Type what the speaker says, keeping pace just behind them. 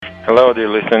Hello, dear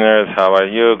listeners. How are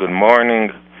you? Good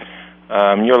morning.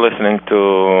 You're listening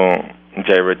to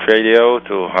J-Ret Radio,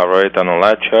 to Haroet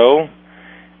Anolad Show.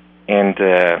 And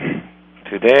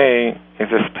today is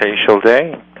a special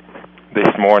day. This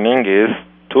morning is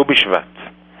Tu B'Shvat.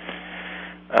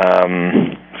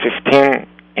 15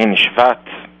 in Shvat.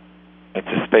 It's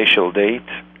a special date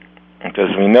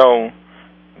because we know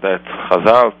that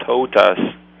Chazal taught us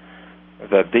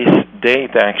that this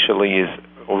date actually is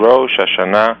Rosh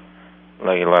Hashanah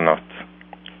Leilanot.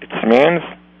 It means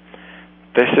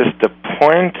this is the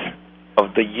point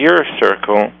of the year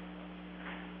circle,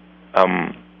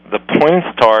 the point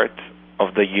start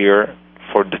of the year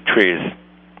for the trees.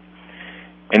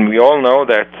 And we all know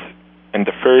that in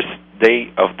the first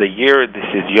day of the year, this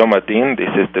is Yom Adin, this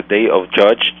is the day of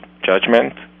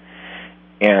judgment.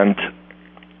 And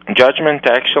judgment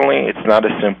actually, it's not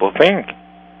a simple thing.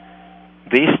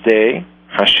 This day,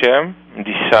 Hashem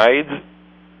decides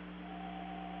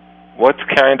what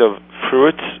kind of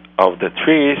fruits of the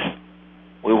trees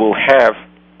we will have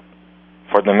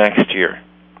for the next year.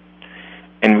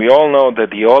 And we all know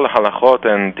that the all halachot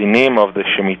and dinim of the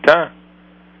Shemitah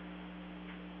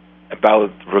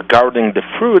regarding the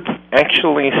fruits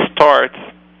actually starts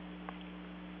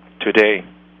today.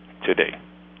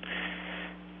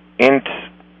 And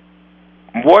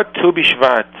what Tu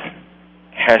B'Shvat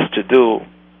has to do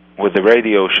with the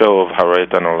radio show of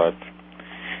Haroet Anolad.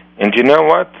 And you know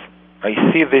what? I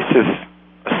see this as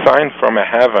a sign from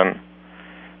heaven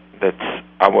that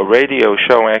our radio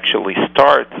show actually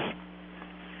starts,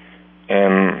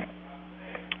 and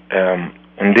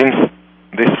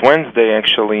this Wednesday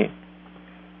actually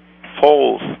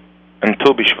falls in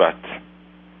Tu B'Shvat.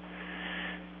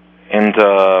 And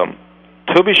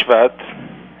Tu B'Shvat,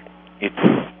 it's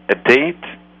a date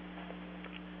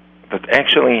that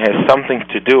actually has something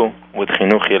to do with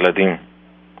Chinuch Yeladim.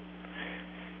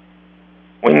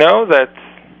 We know that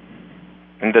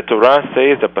in the Torah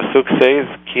says, the Pasuk says,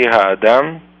 Ki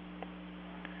ha'adam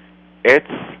etz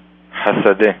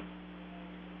hasadeh.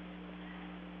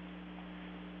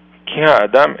 Ki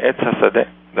ha'adam etz hasadeh.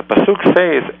 The Pasuk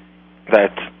says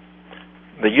that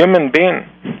the human being,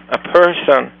 a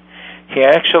person, he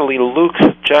actually looks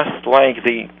just like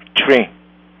the tree.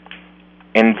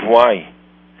 And why?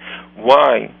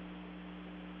 Why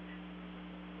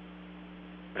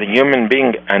the human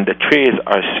being and the trees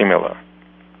are similar?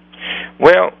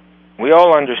 Well, we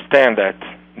all understand that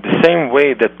the same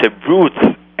way that the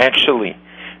roots actually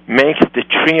makes the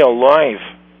tree alive,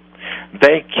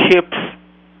 they keep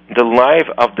the life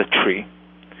of the tree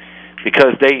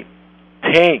because they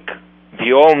take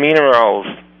the all minerals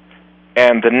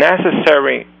and the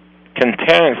necessary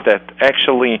contents that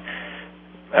actually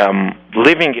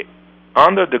living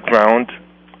under the ground,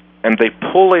 and they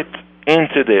pull it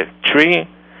into the tree,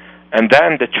 and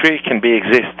then the tree can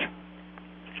exist.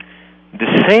 The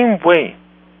same way,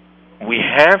 we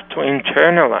have to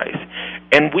internalize,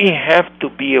 and we have to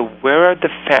be aware of the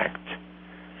fact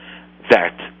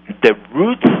that the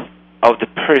roots of the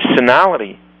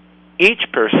personality, each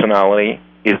personality,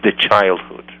 is the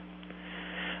childhood.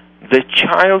 The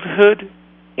childhood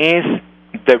is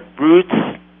the roots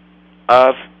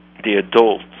of the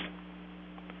adult.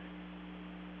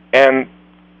 And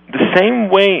the same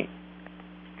way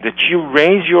that you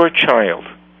raise your child,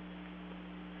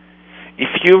 if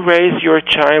you raise your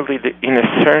child in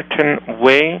a certain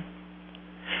way,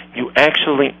 you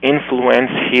actually influence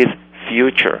his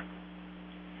future.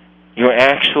 You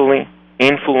actually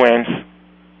influence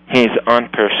his own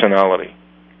personality.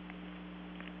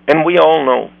 And we all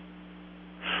know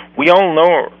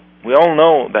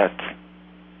that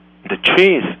the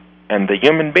trees and the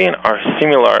human being are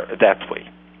similar that way.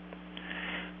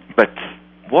 But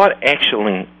what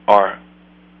actually are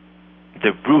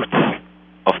the roots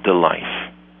of the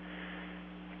life?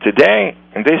 Today,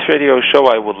 in this radio show,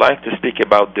 I would like to speak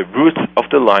about the roots of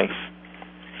the life,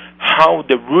 how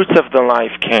the roots of the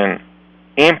life can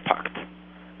impact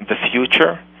the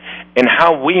future, and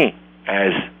how we,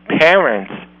 as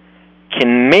parents,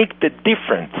 can make the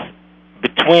difference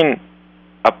between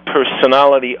a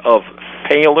personality of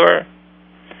failure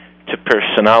to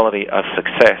personality of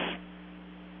success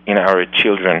in our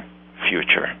children's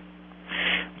future.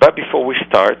 But before we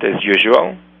start, as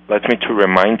usual, let me to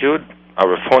remind you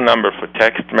our phone number for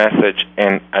text message,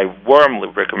 and I warmly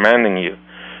recommending you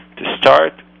to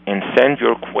start and send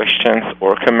your questions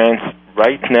or comments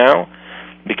right now,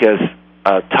 because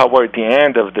toward the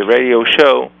end of the radio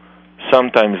show,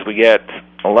 sometimes we get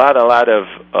a lot of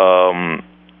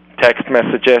text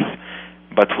messages,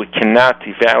 but we cannot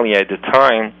evaluate the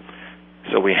time,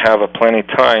 so we have plenty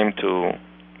time to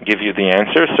give you the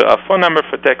answer. So our phone number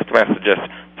for text messages,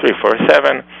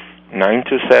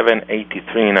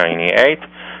 347-927-8398.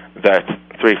 That's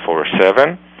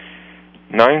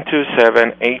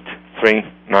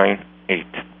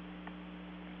 347-927-8398.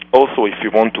 Also, if you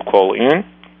want to call in,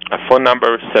 a phone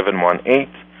number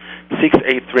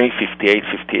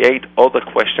 718-683-5858. All the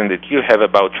questions that you have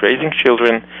about raising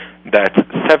children, that's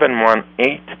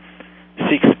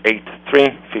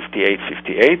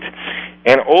 718-683-5858.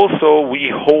 And also, we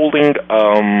holding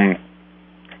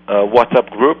a WhatsApp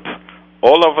group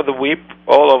all over the week.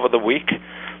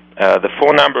 The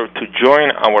phone number to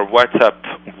join our WhatsApp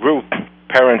group,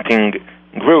 parenting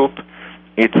group,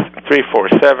 it's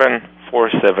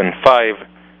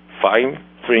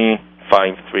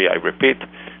 347-475-5353. I repeat,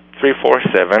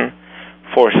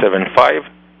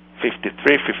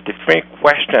 347-475-5353.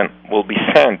 Question will be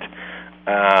sent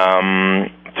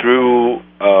through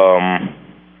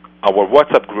our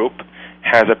WhatsApp group,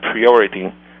 has a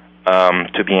priority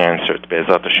to be answered,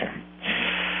 Be'ezrat Hashem.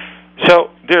 So,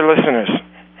 dear listeners,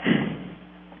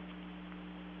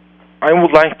 I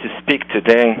would like to speak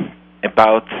today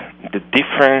about the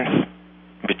difference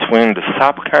between the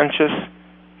subconscious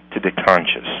to the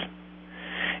conscious.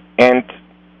 And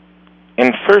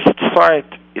in first sight,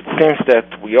 it seems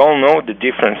that we all know the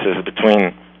differences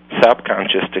between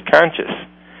subconscious to conscious.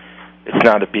 It's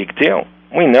not a big deal.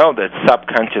 We know that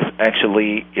subconscious,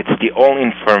 actually, it's the only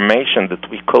information that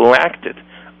we collected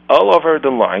all over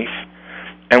the life,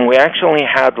 and we actually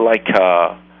had we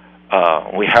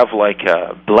have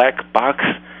a black box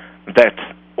that's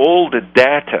all the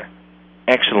data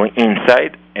actually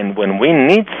inside, and when we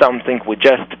need something, we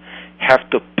just have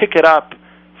to pick it up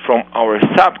from our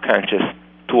subconscious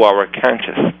to our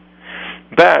conscious.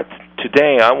 But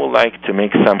today I would like to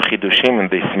make some chidushim in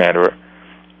this matter,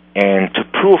 and to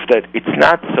prove that it's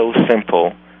not so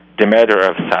simple, the matter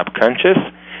of subconscious,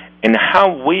 and how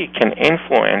we can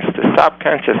influence the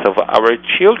subconscious of our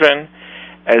children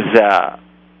as a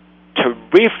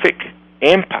terrific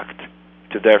impact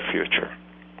to their future.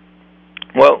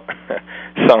 Well,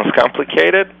 sounds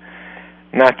complicated.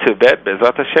 Not too bad,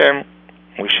 Be'ezrat Hashem.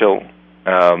 We shall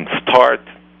start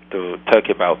to talk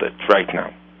about it right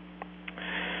now.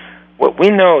 Well, we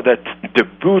know that the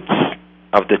roots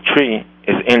of the tree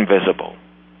is invisible.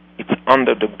 It's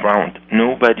under the ground.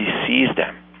 Nobody sees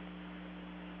them.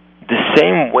 The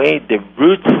same way the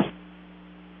roots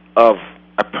of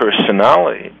a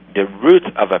personality, the roots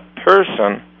of a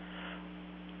person,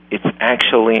 it's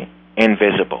actually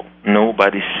invisible.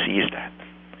 Nobody sees that.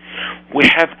 We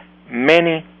have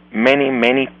many, many,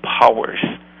 many powers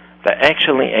that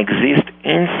actually exist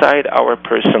inside our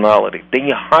personality.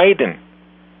 They hidden.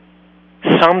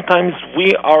 Sometimes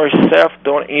we ourselves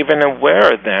don't even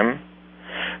aware of them,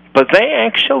 but they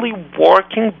actually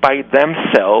working by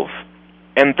themselves,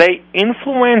 and they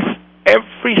influence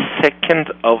every second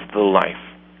of the life.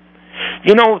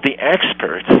 You know, the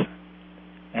experts,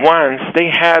 once they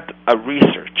had a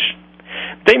research.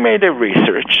 They made a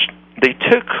research. They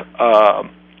took a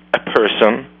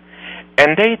person,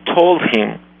 and they told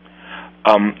him,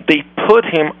 they put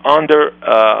him under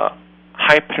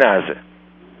hypnosis.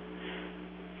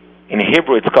 In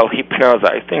Hebrew, it's called hypnosis.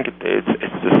 I think it's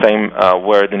the same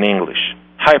word in English,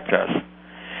 hypnosis.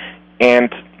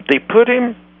 And they put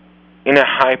him in a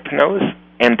hypnosis,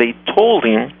 and they told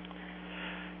him,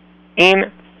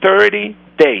 in 30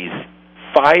 days,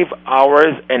 5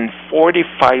 hours and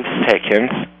 45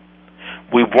 seconds,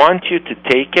 we want you to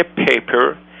take a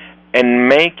paper and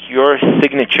make your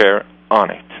signature on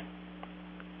it.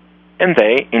 And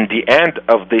they, in the end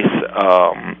of this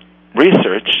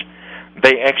research,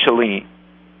 they actually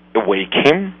awake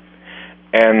him,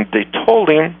 and they told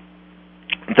him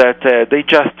that they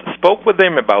just spoke with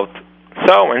him about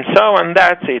so and so, and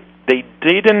that's it. They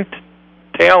didn't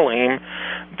tell him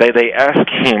that they asked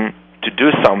him to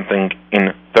do something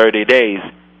in 30 days,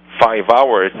 5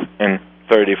 hours, and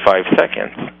 35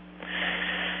 seconds.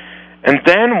 And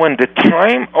then when the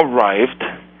time arrived,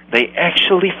 they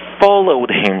actually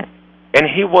followed him, and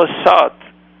he was sat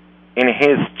in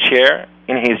his chair,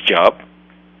 in his job,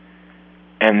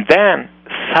 and then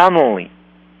suddenly,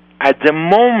 at the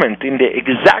moment, in the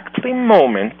exactly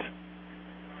moment,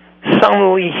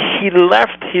 suddenly he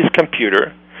left his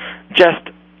computer,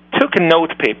 just took a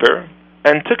note paper,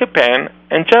 and took a pen,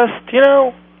 and just,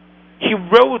 he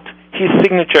wrote his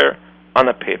signature on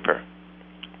a paper.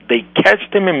 They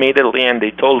catched him immediately, and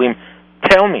they told him,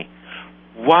 tell me,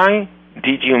 why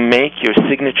did you make your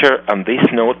signature on this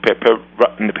note paper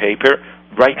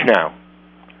right now?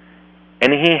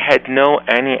 And he had no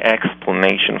any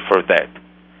explanation for that.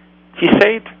 He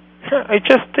said, I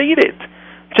just did it.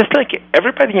 Just like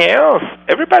everybody else.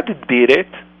 Everybody did it.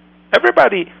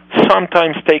 Everybody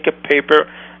sometimes take a paper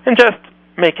and just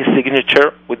make a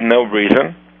signature with no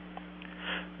reason.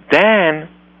 Then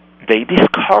they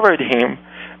discovered him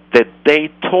that they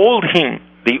told him,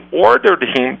 they ordered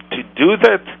him to do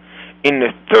that in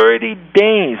 30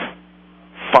 days,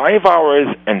 5 hours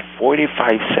and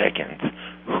 45 seconds.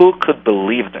 Who could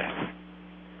believe this?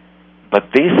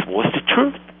 But this was the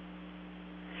truth.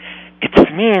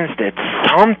 It means that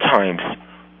sometimes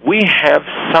we have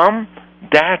some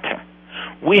data,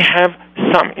 we have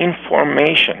some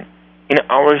information in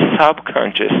our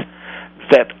subconscious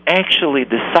that actually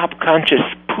the subconscious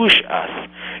push us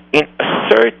in a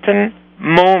certain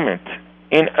moment,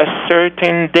 in a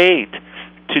certain date,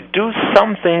 to do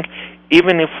something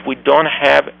even if we don't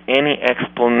have any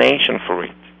explanation for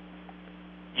it.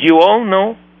 You all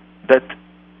know that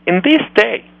in this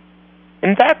day,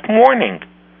 in that morning,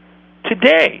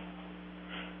 today,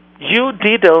 you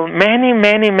did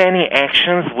many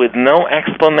actions with no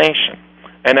explanation.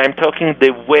 And I'm talking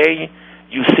the way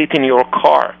you sit in your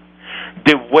car,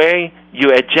 the way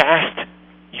you adjust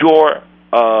your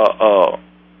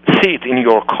seat in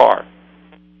your car.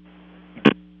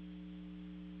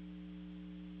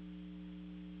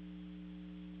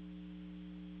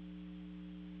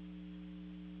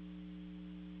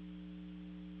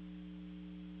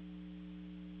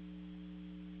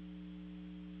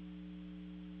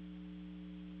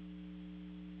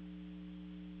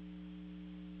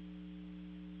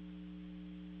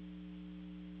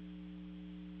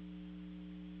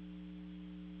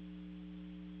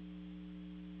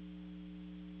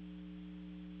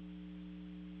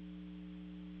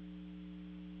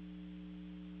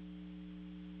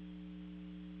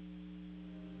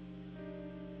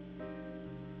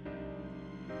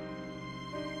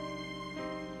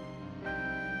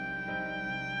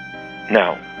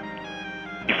 Now,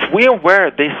 if we are aware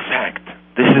of this fact,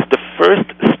 this is the first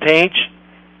stage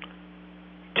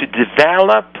to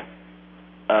develop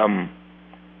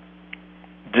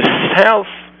the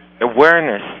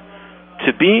self-awareness,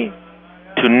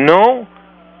 to know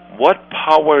what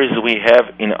powers we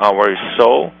have in our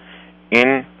soul,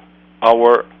 in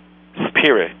our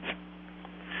spirit.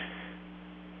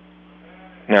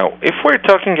 Now, if we're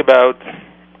talking about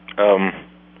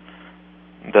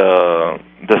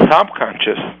the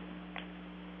subconscious,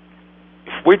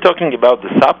 if we're talking about the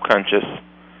subconscious,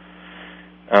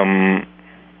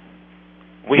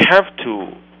 we have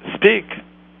to speak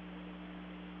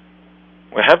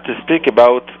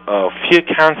about a few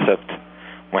concepts.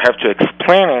 We have to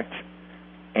explain it,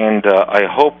 and I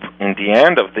hope in the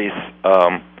end of this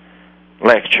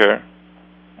lecture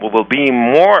we will be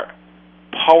more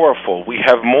powerful. We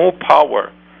have more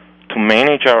power to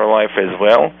manage our life as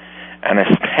well, and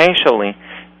especially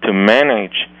to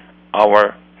manage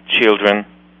our children's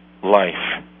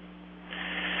life.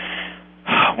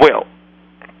 Well,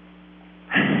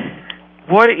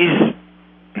 what is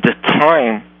the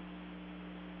time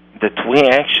that we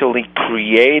actually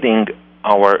creating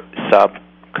our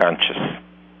subconscious?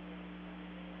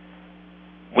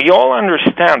 We all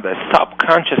understand that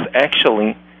subconscious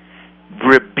actually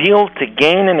rebuilt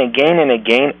again and again and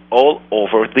again all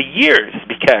over the years,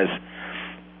 because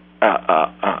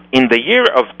in the year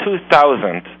of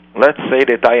 2000, let's say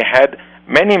that I had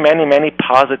many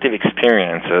positive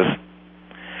experiences.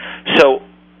 So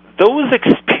those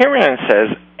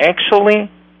experiences actually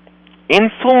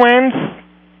influence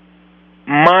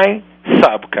my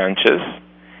subconscious,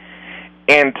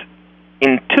 and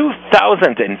in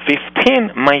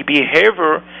 2015 my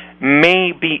behavior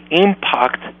may be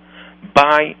impacted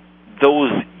by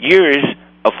those years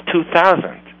of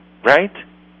 2000, right?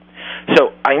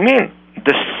 So, I mean,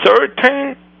 the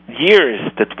certain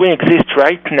years that we exist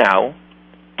right now,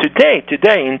 today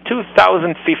in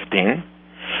 2015,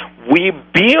 we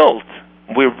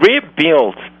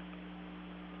rebuilt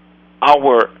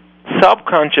our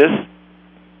subconscious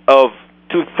of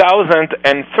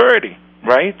 2030,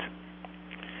 right?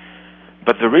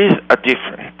 But there is a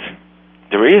difference.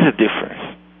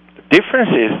 The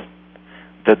difference is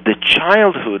that the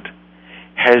childhood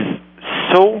has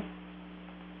so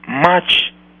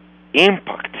much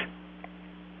impact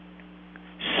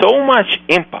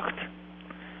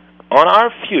on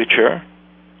our future,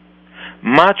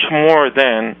 much more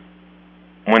than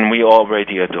when we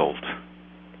already adult.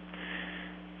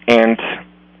 And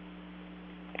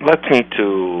let me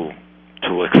to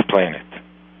explain it.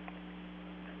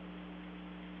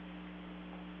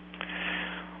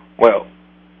 Well,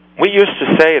 we used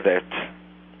to say that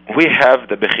we have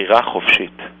the Bechira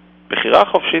Chofshit. Bechira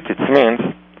Chofshit, it means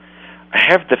I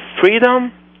have the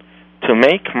freedom to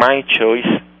make my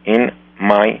choice in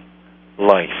my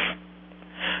life.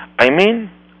 I mean,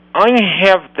 I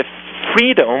have the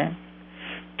freedom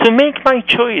to make my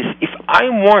choice. If I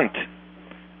want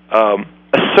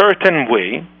a certain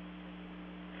way,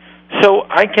 so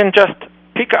I can just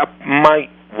pick up my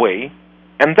way,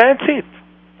 and that's it.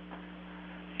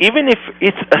 Even if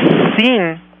it's a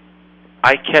sin,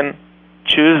 I can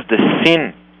choose the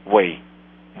sin way.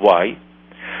 Why?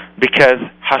 Because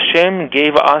Hashem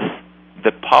gave us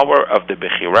the power of the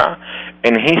Bechira,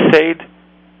 and He said,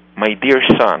 my dear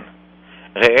son,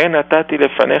 ראה נתתי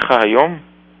לפניך היום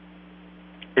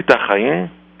את החיים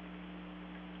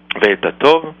ואת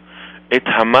הטוב, את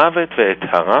המוות ואת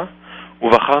הרע,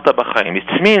 ובחרת בחיים.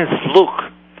 It means,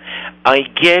 look, I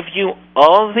gave you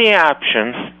all the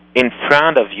options in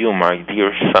front of you, my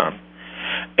dear son,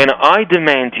 and I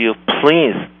demand you,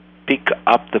 please pick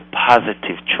up the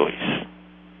positive choice.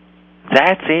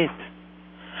 That's it.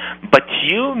 But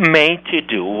you made to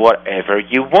do whatever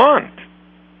you want.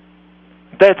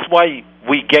 That's why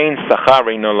we gain sachar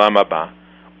in olam haba,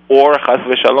 or chas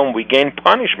v'shalom, we gain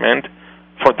punishment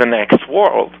for the next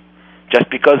world, just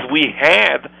because we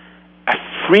had a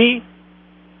free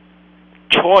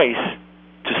choice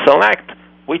to select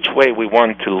which way we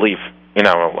want to live in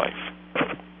our life.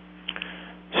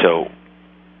 So,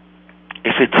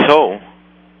 if it's so,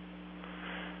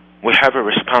 we have a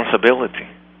responsibility.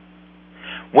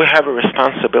 We have a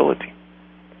responsibility.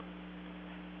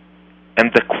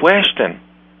 And the question,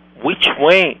 which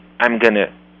way I'm going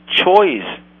to choose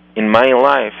in my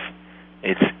life,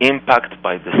 it's impacted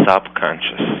by the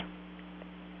subconscious.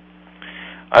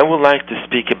 I would like to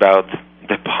speak about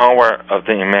the power of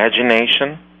the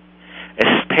imagination,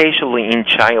 especially in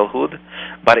childhood,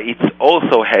 but it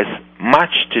also has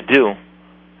much to do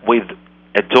with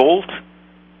adult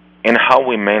and how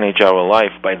we manage our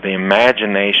life by the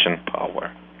imagination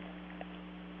power.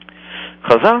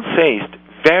 Chazal says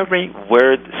very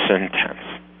weird sentence.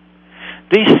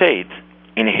 They say it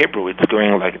in Hebrew, it's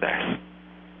going like this.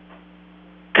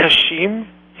 Kashim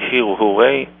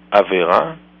hirhurei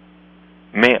avera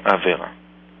me avera.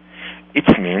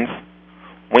 It means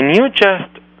when you're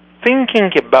just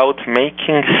thinking about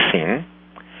making sin,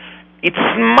 it's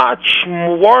much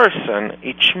worse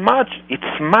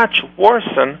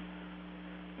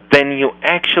than you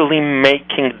actually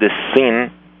making the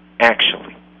sin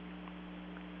actually.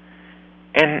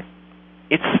 And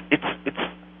it's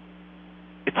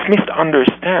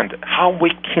misunderstood how we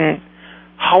can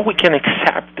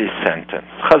accept this sentence.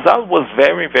 Chazal was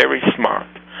very, very smart.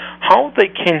 How they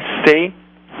can say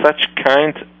such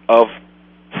kind of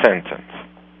sentence?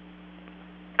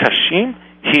 Kashim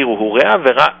hirhurei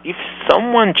avera. If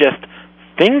someone just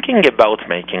thinking about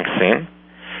making sin,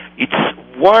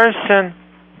 it's worse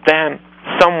than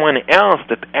someone else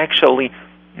that actually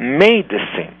made the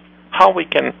sin. How we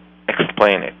can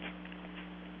explain it?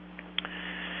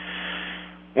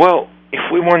 Well,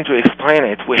 if we want to explain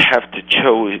it, we have to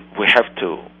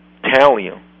tell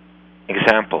you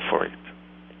example for it.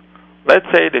 Let's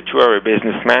say that you are a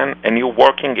businessman and you're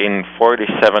working in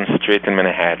 47th Street in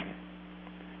Manhattan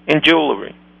in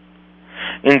jewelry.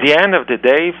 In the end of the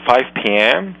day, 5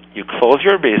 p.m., you close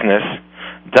your business,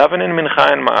 daven in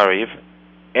Mincha and Ma'ariv,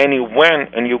 and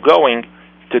you're going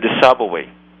to the subway.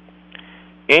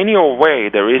 In your way,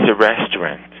 there is a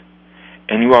restaurant,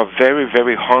 and you are very,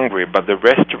 very hungry, but the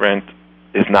restaurant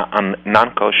is not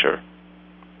non-kosher.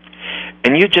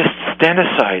 And you just stand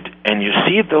aside, and you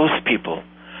see those people,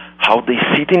 how they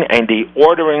sitting and they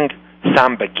ordering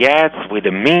some baguettes with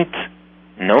the meat,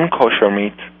 non-kosher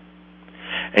meat,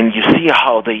 and you see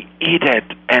how they eat it,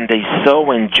 and they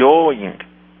so enjoying.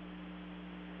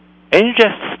 And you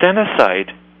just stand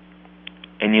aside,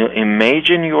 and you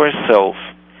imagine yourself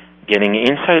getting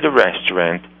inside a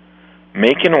restaurant,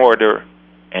 make an order,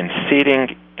 and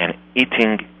sitting and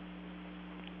eating,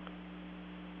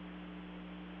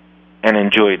 and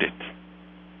enjoyed it.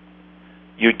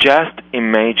 You just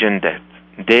imagine that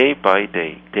day by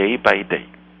day, day by day.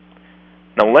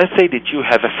 Now let's say that you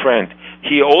have a friend.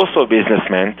 He also a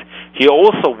businessman. He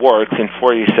also works in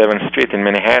 47th Street in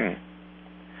Manhattan.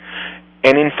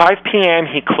 And in 5 p.m.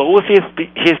 he closes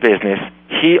his business.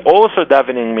 He also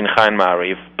davening Mincha and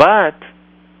Ma'ariv. But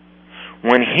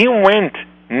when he went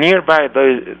nearby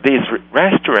this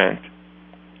restaurant,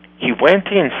 he went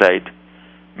inside,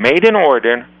 made an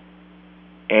order,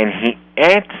 and he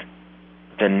ate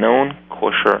the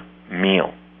non-kosher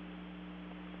meal.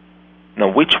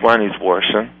 Now, which one is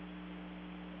worse?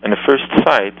 On the first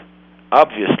sight,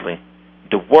 obviously,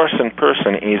 the worsened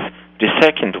person is the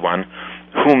second one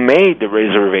who made the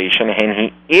reservation and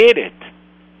he ate it.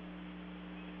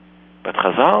 But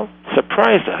Chazal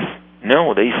surprised us.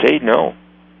 No, they say no.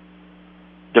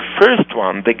 The first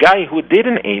one, the guy who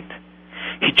didn't eat,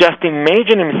 He just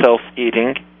imagined himself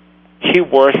eating. He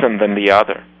worsened than the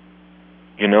other.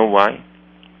 You know why?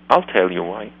 I'll tell you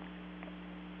why.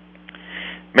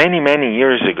 Many, many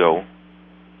years ago,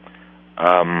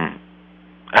 I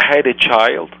had a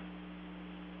child,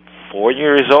 4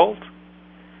 years old,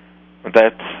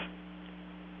 that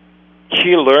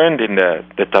he learned in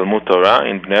the Talmud Torah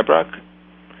in Bnei Brak,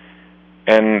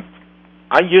 and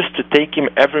I used to take him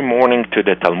every morning to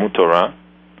the Talmud Torah,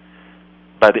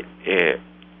 but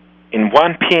in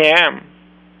 1 p.m.,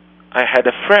 I had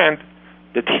a friend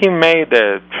that he made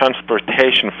the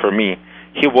transportation for me.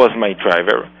 He was my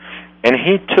driver, and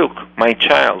he took my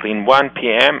child in 1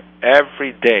 p.m.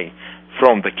 every day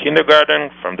from the kindergarten,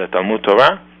 from the Talmud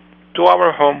Torah, to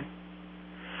our home.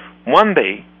 One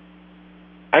day,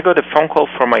 I got a phone call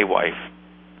from my wife,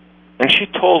 and she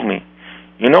told me,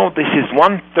 you know, this is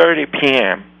 1:30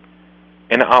 p.m.,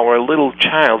 and our little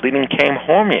child didn't came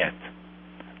home yet.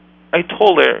 I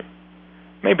told her,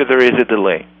 maybe there is a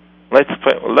delay. Let's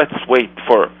wait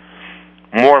for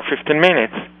more 15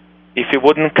 minutes. If he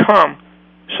wouldn't come,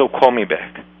 so call me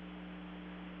back.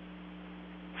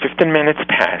 15 minutes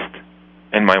passed,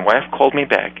 and my wife called me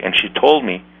back, and she told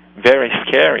me, very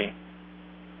scary,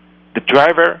 the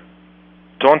driver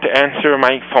don't answer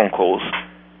my phone calls,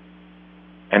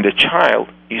 and the child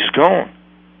is gone.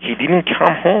 He didn't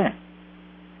come home.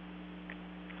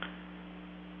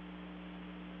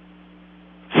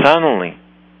 Suddenly,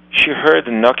 she heard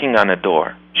knocking on a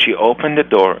door. She opened the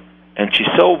door, and she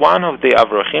saw one of the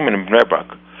Avraham in Bnei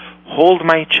Brak hold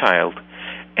my child,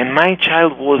 and my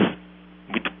child was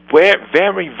with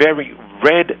very, very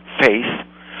red face,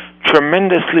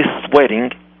 tremendously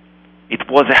sweating. It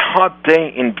was a hot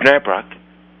day in Bnei Brak,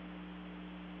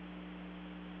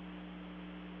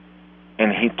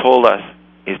 and he told us,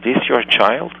 is this your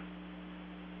child?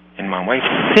 And my wife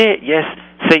say yes.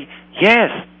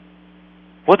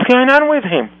 What's going on with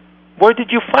him? Where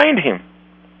did you find him?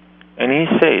 And he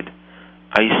said,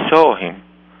 I saw him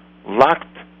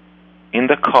locked in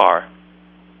the car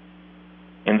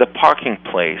in the parking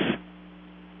place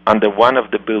under one of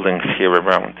the buildings here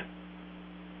around.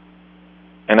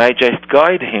 And I just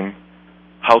guide him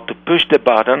how to push the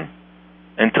button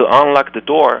and to unlock the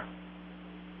door,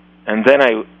 and then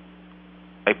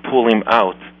I pull him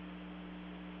out.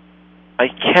 I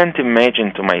can't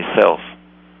imagine to myself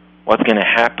what's going to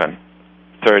happen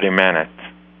 30 minutes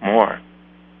more.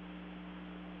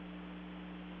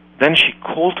 Then she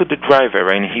called to the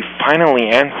driver, and he finally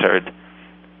answered,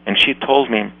 and she told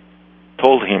him,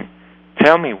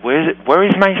 tell me, where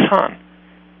is my son?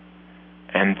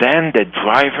 And then the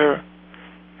driver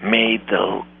made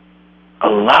a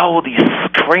loud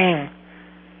scream.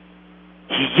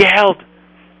 He yelled,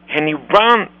 and he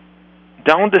ran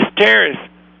down the stairs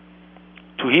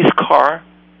to his car,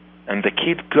 and the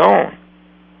kid gone.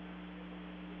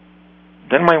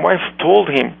 Then my wife told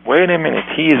him, wait a minute,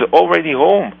 he is already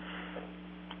home.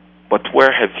 But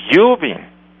where have you been?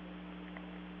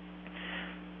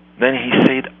 Then he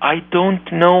said, I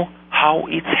don't know how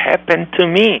it happened to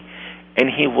me. And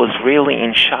he was really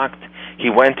in shock. He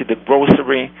went to the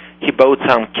grocery, he bought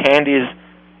some candies,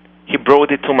 he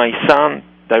brought it to my son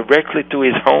directly to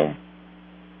his home.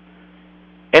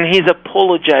 And his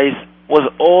apology was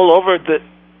all over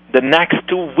the next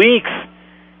 2 weeks.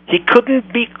 He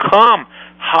couldn't be calm.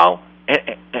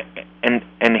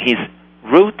 And his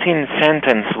routine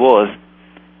sentence was,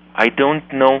 I don't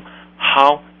know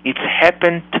how it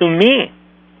happened to me.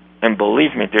 And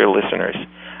believe me, dear listeners,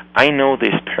 I know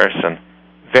this person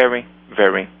very,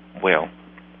 very well.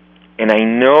 And I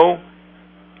know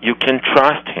you can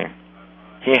trust him.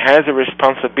 He has a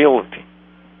responsibility.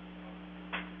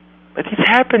 But it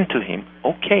happened to him.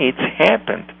 Okay, it's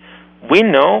happened. We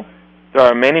know there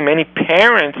are many, many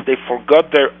parents, they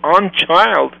forgot their own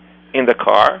child in the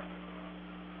car.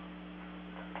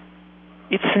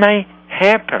 It may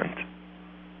happen.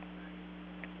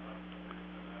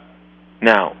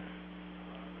 Now,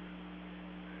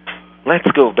 let's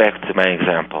go back to my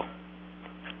example.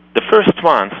 The first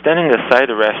one, standing aside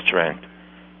a restaurant,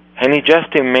 and he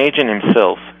just imagined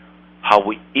himself how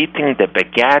we eating the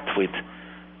baguette with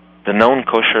the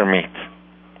non-kosher meat.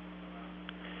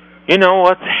 You know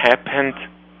what's happened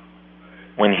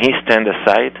when he stand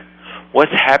aside?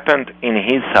 What's happened in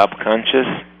his subconscious?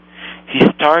 He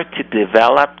started to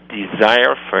develop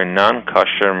desire for a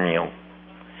non-kosher meal.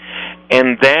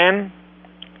 And then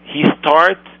he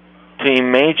started to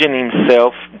imagine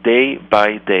himself day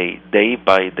by day, day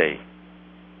by day.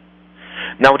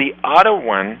 Now the other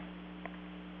one,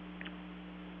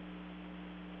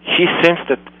 he seems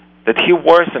that he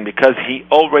worsened because he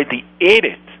already ate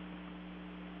it.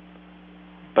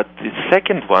 But the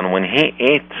second one, when he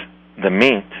ate the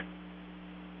meat,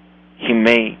 he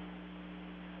may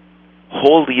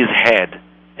hold his head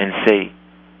and say,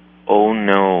 "Oh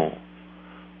no,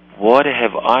 what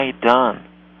have I done?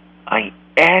 I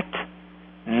ate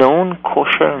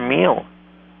non-kosher meal.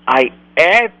 I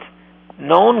ate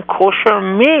non-kosher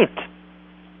meat."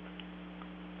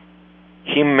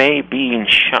 He may be in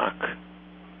shock.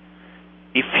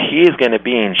 If he is going to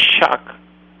be in shock,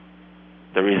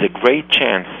 there is a great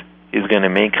chance he's going to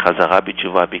make Chazara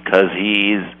B'Tshuva because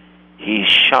he's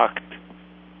shocked.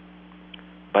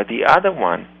 But the other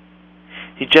one,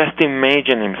 he just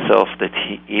imagine himself that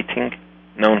he eating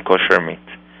non-kosher meat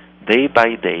day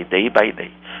by day, day by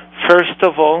day. First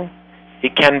of all, he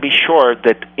can be sure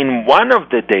that in one of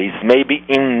the days, maybe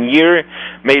in year,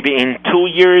 maybe in 2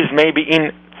 years, maybe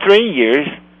in 3 years,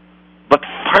 but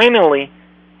finally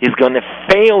he's going to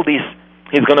fail this,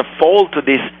 he's going to fall to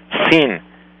this sin,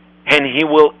 and he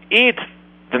will eat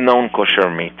the non-kosher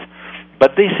meat.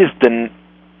 But this is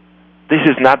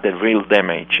not the real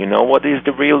damage. You know what is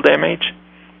the real damage?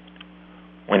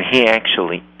 When he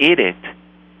actually eat it,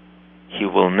 he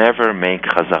will never make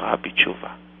Chazara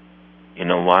B'Tshuva. You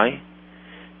know why?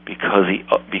 Because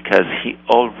he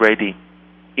already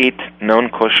ate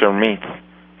non-kosher meat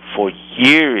for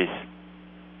years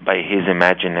by his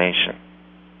imagination.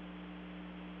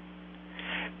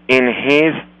 In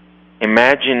his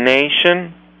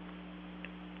imagination,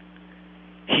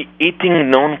 he eating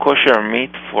non-kosher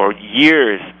meat for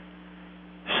years.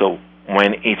 So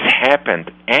when it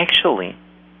happened, actually,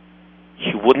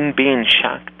 he wouldn't be in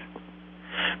shock.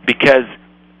 Because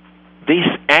this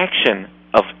action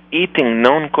of eating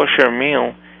non-kosher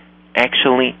meal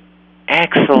actually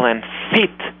excellent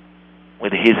fit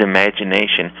with his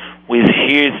imagination, with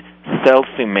his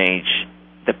self-image,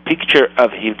 the picture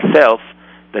of himself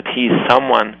that he is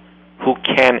someone who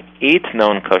can eat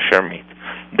non-kosher meat.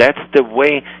 That's the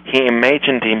way he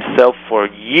imagined himself for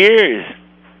years.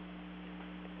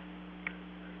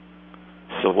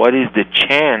 So what is the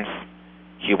chance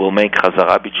he will make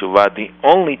Chazara B'Tshuva? The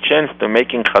only chance to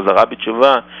making Chazara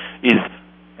B'Tshuva is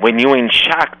when you're in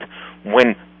shock,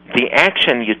 when the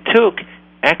action you took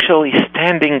actually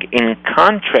standing in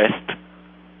contrast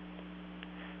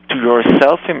to your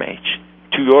self-image,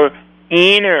 to your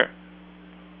inner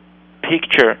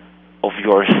picture of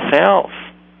yourself.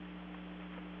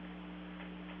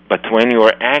 But when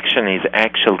your action is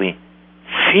actually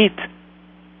fit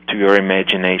to your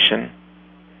imagination,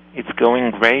 it's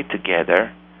going great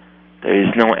together. There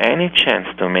is no any chance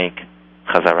to make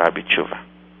Chazara B'Tshuva.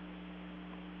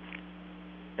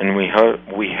 And we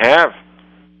have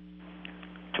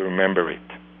to remember it.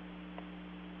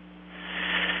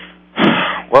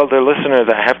 Well, dear listeners,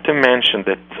 I have to mention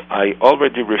that I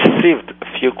already received a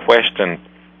few questions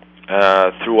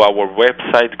through our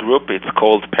website group. It's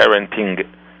called Parenting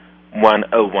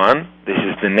 101. This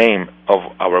is the name of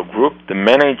our group. The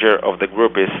manager of the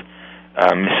group is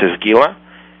Mrs. Gila,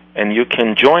 and you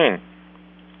can join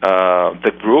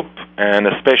the group, and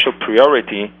a special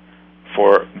priority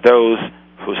for those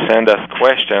who send us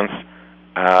questions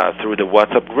through the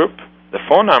WhatsApp group. The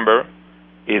phone number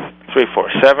is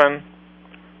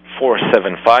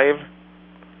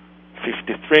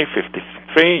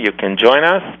 347-475-5353. You can join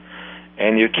us,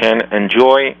 and you can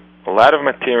enjoy a lot of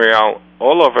material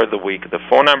all over the week. The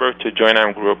phone number to join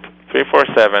our group,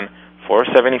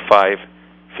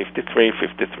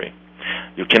 347-475-5353.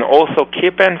 You can also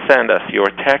keep and send us your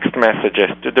text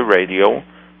messages to the radio,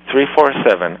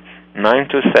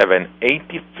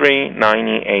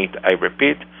 347-927-8398. I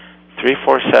repeat,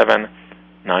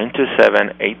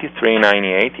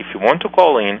 347-927-8398. If you want to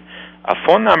call in, our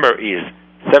phone number is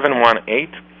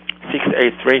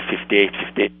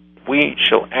 718-683-5858. We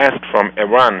shall ask from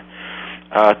Iran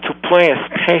to play a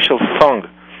special song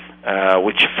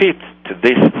which fits to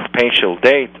this special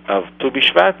date of Tu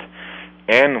B'Shvat,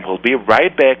 and we'll be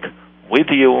right back with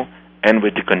you and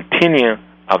with the continue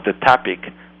of the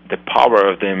topic, the power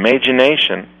of the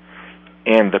imagination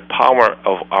and the power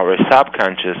of our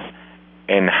subconscious,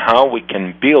 and how we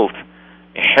can build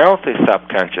a healthy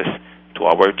subconscious to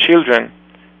our children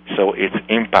so its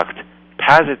impact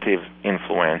positive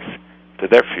influence to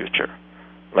their future.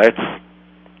 Let's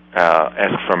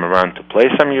ask from Iran to play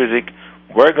some music.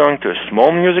 We're going to a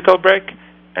small musical break,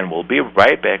 and we'll be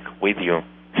right back with you.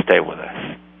 Stay with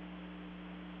us.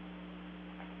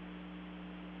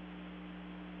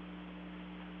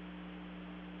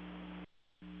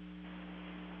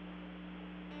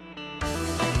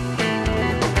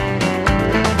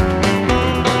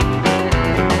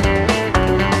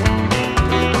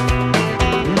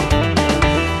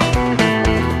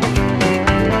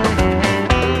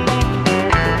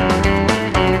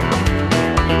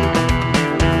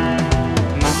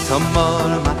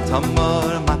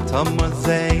 matamor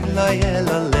ze lo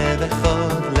yelo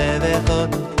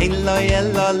levechod in lo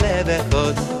yelo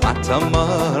levechod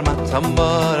matamor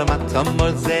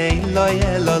ze lo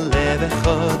yelo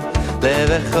levechod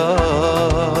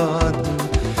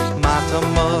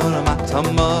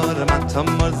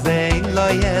matamor ze lo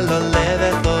yelo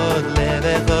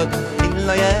levechod in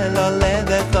lo yelo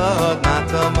levechod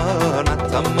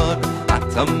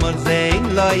matamor ze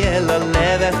lo yelo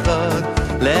levechod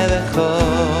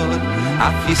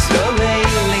af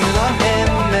Yisroel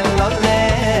Elohem Elo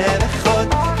levechod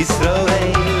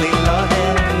Yisroel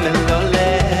Elohem Elo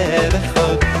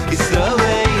levechod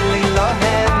Yisroel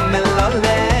Elohem Elo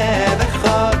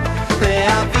levechod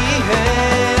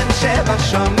le'avihem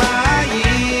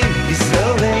shebashamayim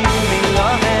Yisroel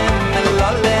Elohem Elo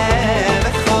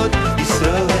levechod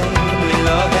Yisroel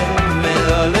Elohem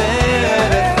Elo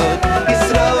levechod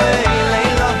Yisroel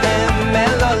Elohem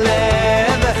Elo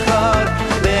levechod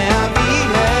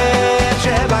le'avihem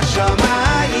shebashamayim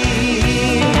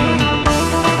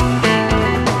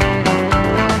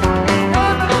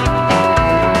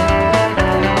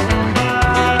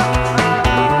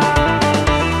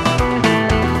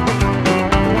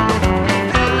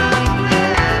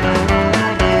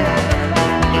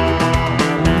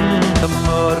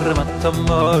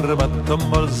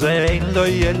matamor zein lo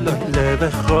yelo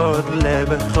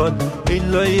levechod in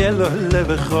lo yelo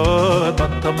levechod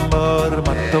matamor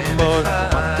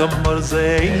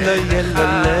zein lo yelo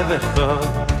levechod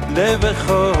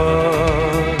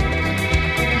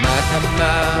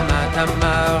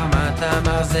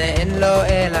matamor zein lo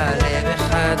ela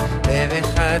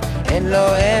levechad en lo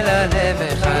ela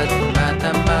levechad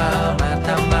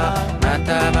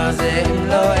matamor zein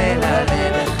lo ela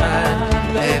levechad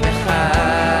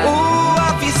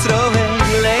af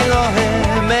Yisroel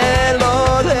Elohem Elo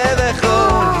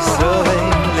levechod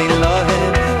Yisroel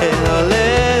Elohem Elo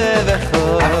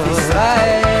levechod af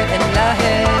Yisrael en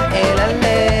lahem ela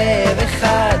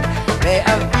levechad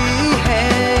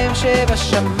ve'avihem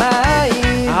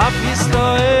shebashamayim af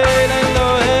Yisrael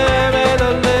Elohem Elo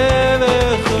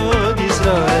levechod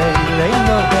Yisrael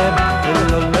Elohem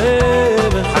Elo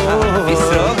levechod af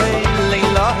Yisroel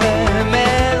Elohem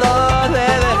Elo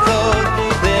levechod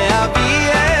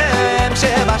ve'avihem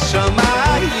shebashamayim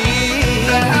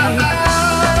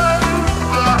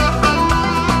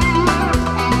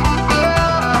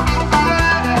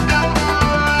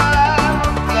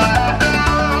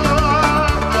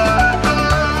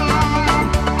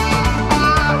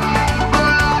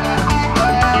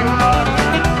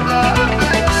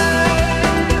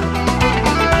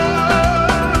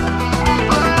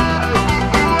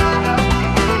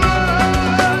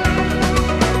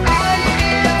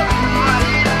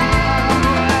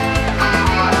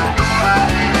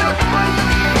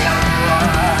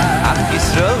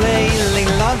Yisroel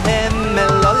Elohem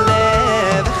Elo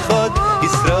levechod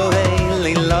Yisroel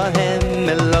Elohem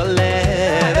Elo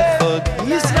levechod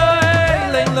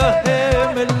Yisrael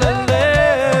Elohem Elo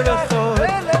levechod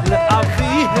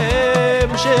le'avihem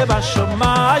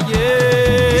shebashamayim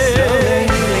Yisroel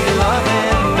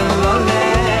Elohem Elo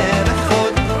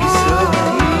levechod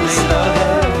Yisroel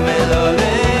Elohem Elo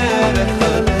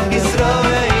levechod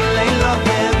Yisroel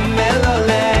Elohem Elo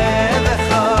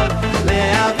levechod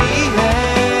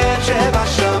le'avihem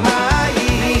shebashamayim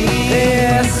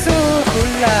ועשו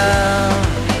כולם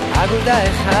אגודה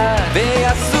אחת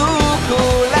ויעשו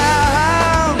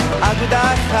כולם אגודה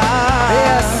אחת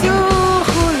ועשו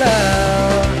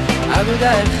כולם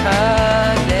אגודה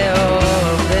אחת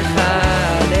לעובדך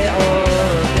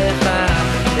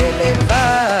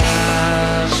ללבב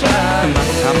שם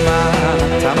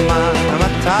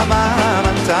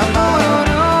מתמה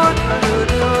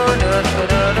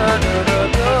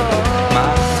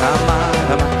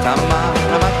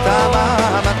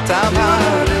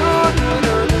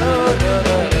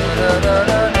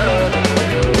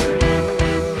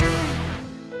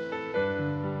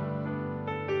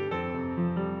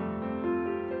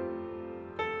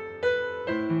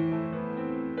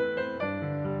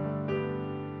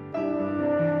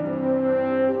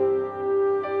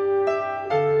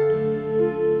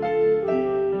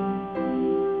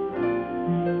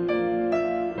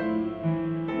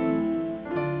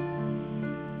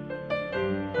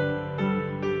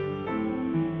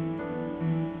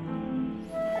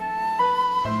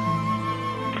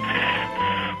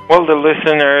Well, the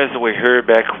listeners, we're here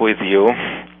back with you.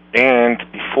 And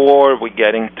before we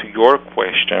get into your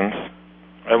questions,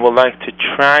 I would like to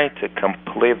try to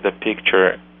complete the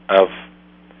picture of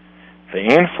the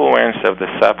influence of the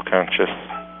subconscious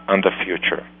on the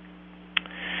future.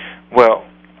 Well,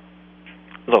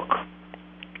 look,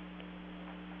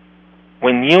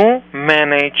 When you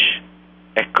manage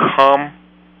a calm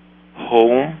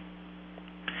home,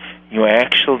 you're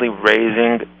actually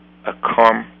raising a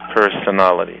calm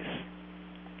personalities.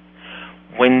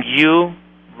 When you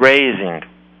raising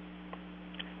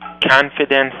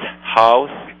confidence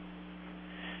house,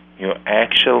 you're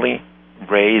actually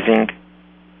raising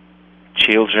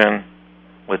children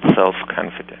with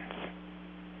self-confidence.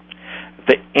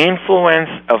 The influence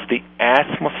of the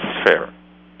atmosphere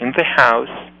in the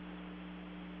house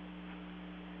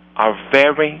are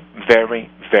very, very,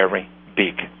 very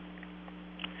big.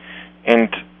 And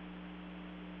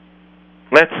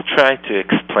let's try to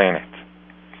explain it.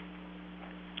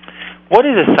 What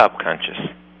is a subconscious?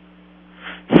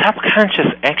 Subconscious,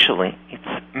 actually,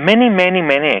 it's many, many,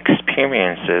 many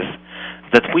experiences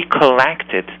that we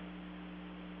collected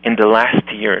in the last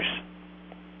years.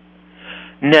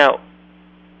 Now,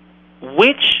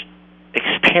 which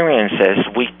experiences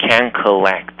we can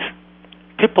collect?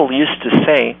 People used to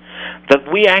say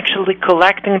that we actually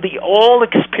collecting the all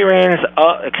experiences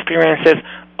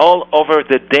all over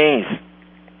the days.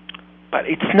 But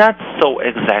it's not so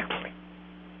exactly.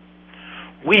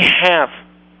 We have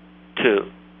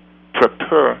to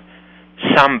prepare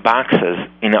some boxes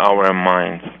in our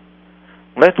minds.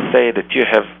 Let's say that you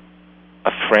have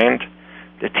a friend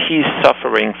that he's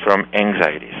suffering from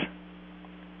anxieties.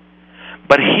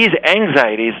 But his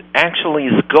anxieties actually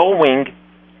is going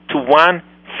to one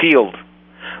field.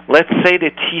 Let's say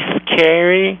that he's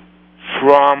scary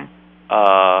from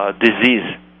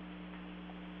disease.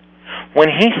 When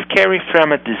he's scary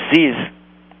from a disease,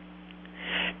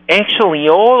 actually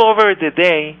all over the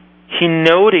day he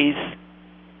notices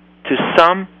to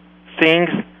some things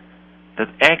that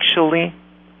actually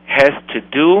has to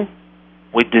do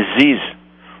with disease.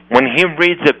 When he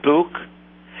reads a book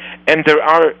and there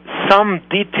are some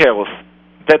details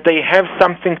that they have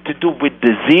something to do with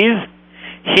disease,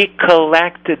 he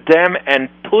collected them and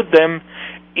put them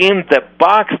in the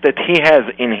box that he has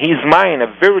in his mind,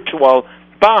 a virtual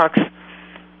box,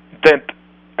 that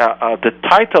the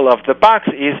title of the box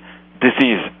is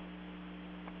disease.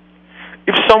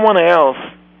 If someone else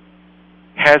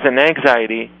has an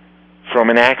anxiety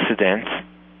from an accident,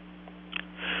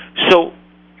 so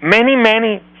many,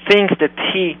 many things that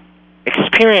he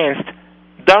experienced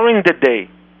during the day,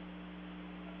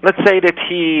 let's say that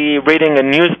he reading a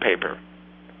newspaper,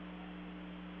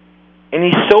 and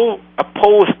he's so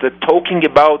opposed to talking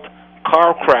about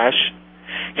car crash,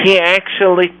 he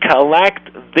actually collect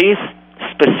these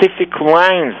specific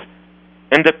lines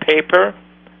in the paper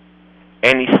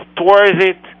and he stores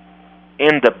it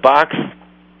in the box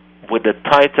with the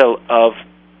title of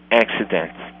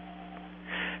accident.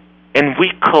 And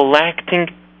we collecting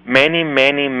many,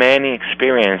 many, many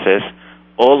experiences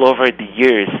all over the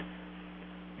years.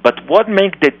 But what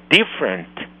makes the difference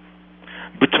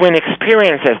between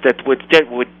experiences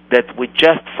that we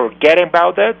just forget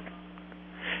about it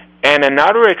and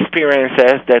another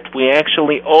experiences that we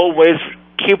actually always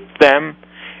keep them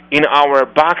in our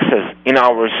boxes, in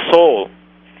our soul?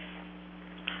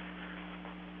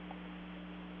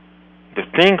 The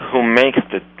thing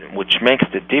which makes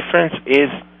the difference is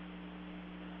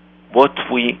what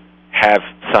we have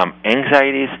some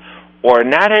anxieties or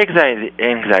not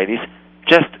anxieties,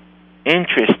 just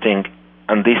interesting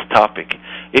on this topic.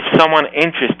 If someone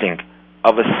interesting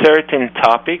of a certain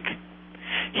topic,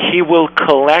 he will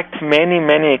collect many,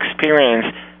 many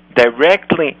experiences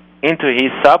directly into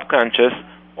his subconscious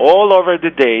all over the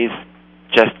days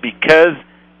just because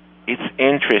it's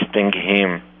interesting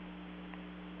him.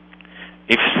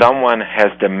 If someone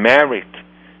has the merit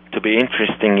to be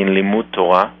interesting in Limud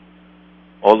Torah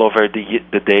all over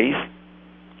the days,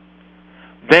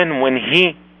 then when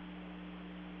he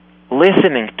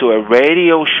listening to a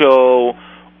radio show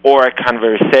or a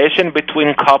conversation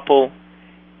between couple,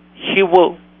 he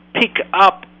will pick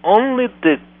up only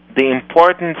the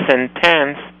important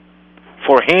sentence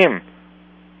for him.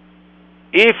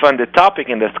 If on the topic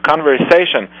in this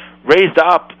conversation raised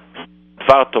up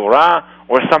Dvar Torah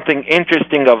or something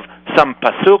interesting of some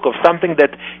pasuk, of something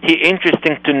that he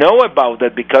interesting to know about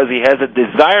it because he has a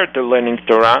desire to learning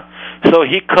Torah, so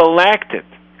he collected.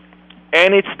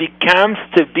 And it becomes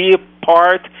to be a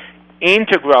part,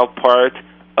 integral part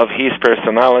of his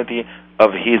personality,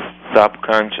 of his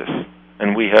subconscious.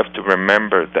 And we have to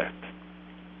remember that.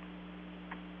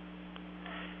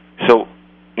 So,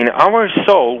 in our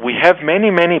soul, we have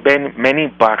many, many, many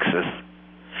boxes.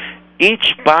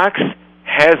 Each box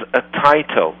has a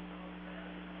title.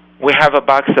 We have a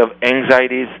box of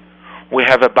anxieties. We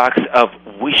have a box of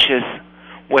wishes.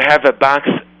 We have a box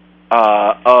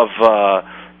of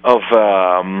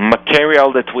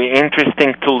material that we're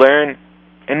interesting to learn.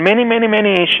 and many, many,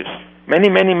 many issues, many,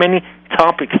 many, many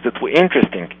topics that were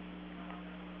interesting.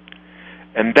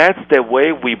 And that's the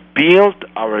way we build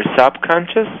our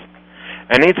subconscious,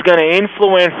 and it's going to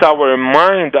influence our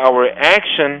mind, our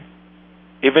action,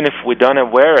 even if we don't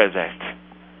aware of that.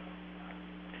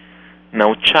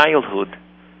 Now, childhood,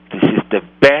 this is the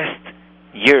best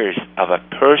years of a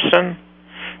person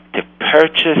to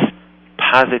purchase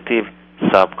positive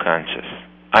subconscious.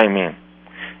 I mean,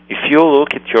 if you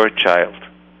look at your child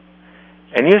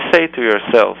and you say to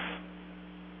yourself,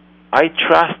 I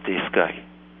trust this guy,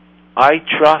 I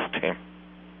trust him,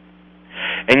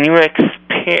 and you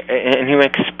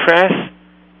express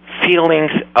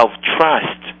feelings of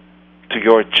trust to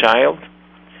your child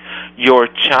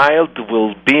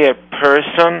will be a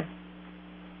person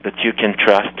that you can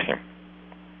trust him.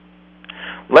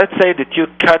 Let's say that you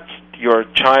catch your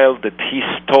child that he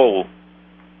stole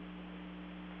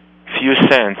few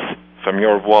cents from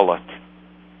your wallet.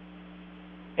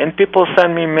 And people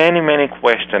send me many, many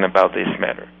questions about this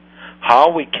matter.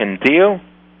 How we can deal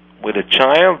with a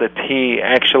child that he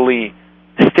actually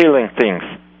stealing things.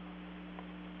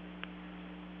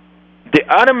 The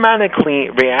automatically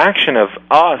reaction of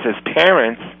us as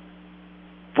parents,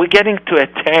 we're getting to a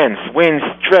tense, we're in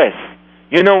stress.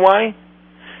 You know why?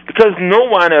 Because no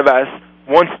one of us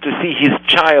wants to see his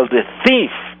child a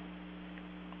thief.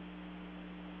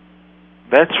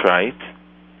 That's right.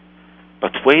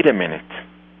 But wait a minute.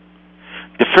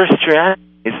 The first reaction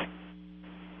is,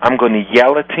 I'm going to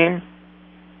yell at him.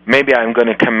 Maybe I'm going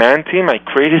to command him. I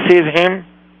criticize him.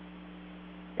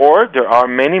 Or there are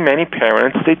many, many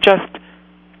parents, they just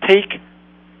take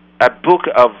a book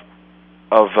of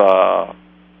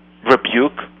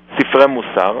rebuke, Sifrei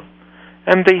Musar,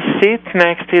 and they sit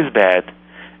next to his bed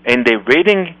and they're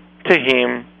reading to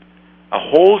him a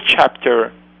whole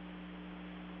chapter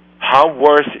how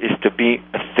worse is to be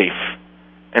a thief.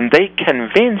 And they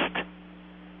convinced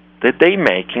that they're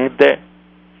making the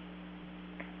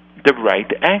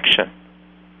right action.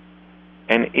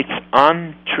 And it's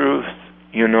untruth.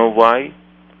 You know why?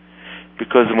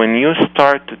 Because when you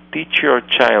start to teach your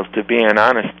child to be an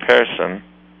honest person,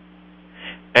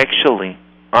 actually,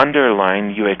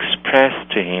 underline, you express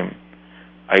to him,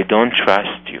 I don't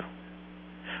trust you.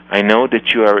 I know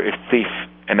that you are a thief,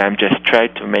 and I'm just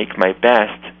trying to make my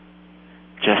best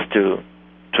just to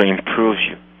improve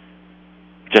you,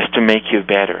 just to make you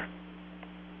better.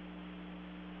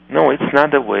 No, it's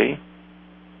not the way.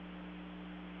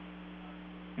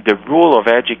 The rule of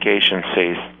education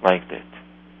says like that.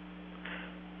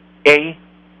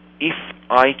 If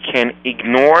I can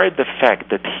ignore the fact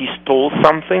that he stole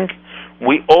something,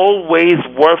 we always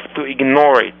work to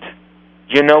ignore it.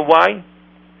 You know why?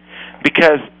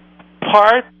 Because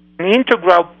an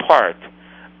integral part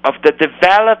of the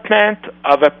development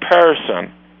of a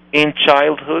person in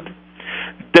childhood,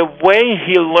 the way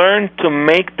he learned to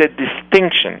make the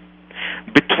distinction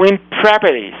between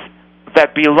properties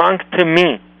that belong to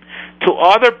me to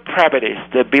other properties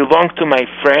that belong to my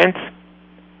friends,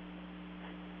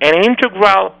 an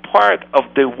integral part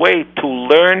of the way to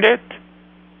learn it,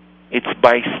 it's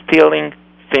by stealing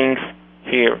things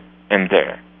here and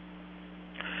there.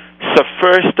 So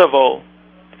first of all,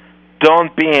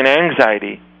 don't be in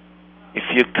anxiety if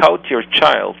you caught your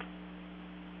child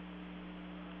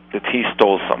that he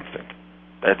stole something.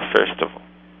 That's first of all.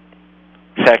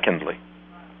 Secondly,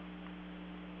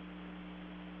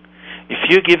 if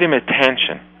you give him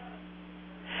attention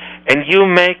and you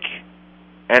make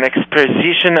an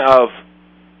exposition of,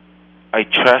 I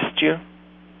trust you,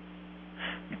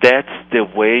 that's the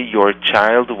way your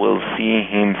child will see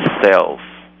himself.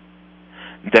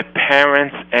 The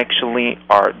parents actually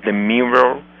are the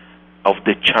mirror of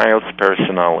the child's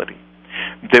personality.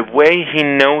 The way he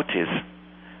notices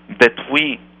that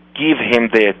we give him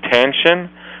the attention,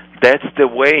 that's the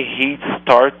way he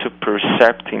starts to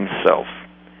perceive himself.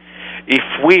 If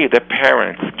we, the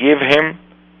parents, give him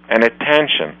an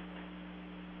attention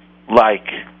like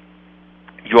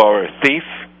you are a thief,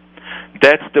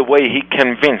 that's the way he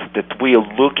convinced that we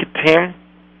look at him.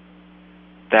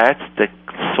 That's the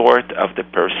sort of the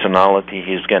personality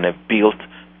he's going to build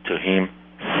to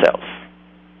himself.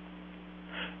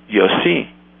 Yossi,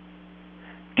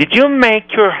 did you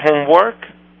make your homework?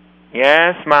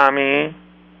 Yes, Mommy.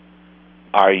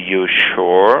 Are you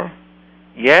sure?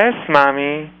 Yes,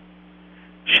 Mommy.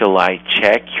 Shall I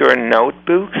check your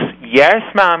notebooks? Yes,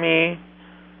 Mommy.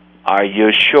 Are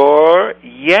you sure?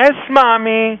 Yes,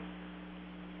 Mommy.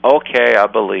 Okay, I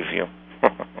believe you.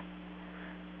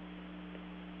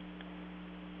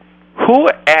 Who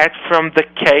ate from the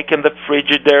cake in the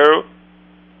frigidaire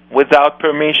without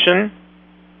permission?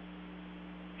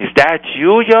 Is that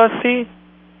you, Yossi?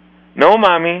 No,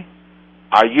 Mommy.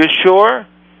 Are you sure?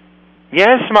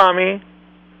 Yes, Mommy.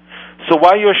 So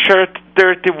why your shirt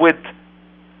dirty with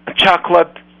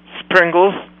chocolate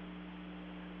sprinkles?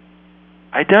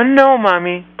 I don't know,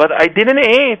 Mommy, but I didn't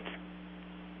eat.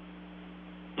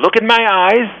 Look at my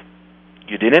eyes.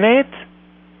 You didn't eat?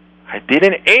 I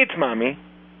didn't eat, Mommy.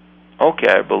 Okay,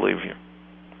 I believe you.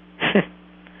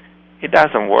 It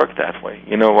doesn't work that way.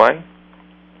 You know why?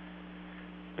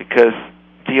 Because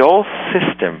the whole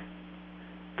system,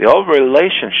 the whole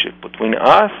relationship between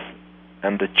us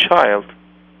and the child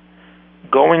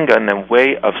going in a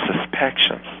way of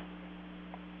suspicions.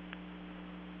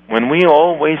 When we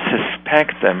always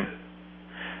suspect them,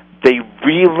 they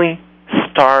really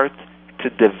start to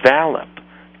develop,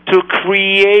 to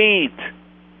create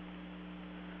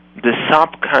the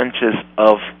subconscious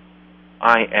of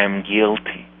I am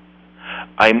guilty.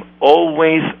 I'm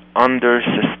always under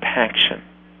suspicion.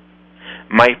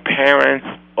 My parents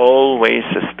always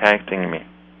suspecting me.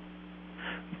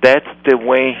 That's the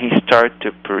way he starts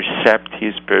to perceive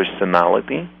his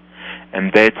personality,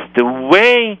 and that's the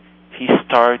way he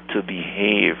starts to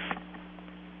behave.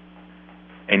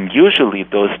 And usually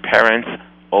those parents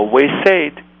always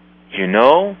said, you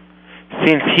know,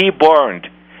 since he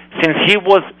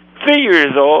was 3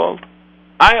 years old,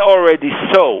 I already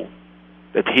saw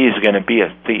that he is going to be a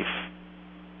thief.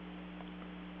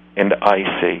 And I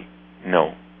say,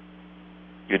 no,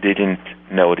 you didn't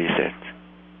notice it.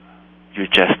 You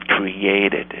just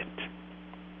created it.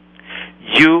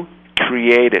 You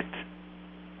created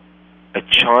a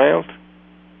child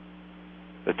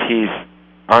that is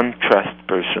untrust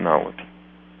personality.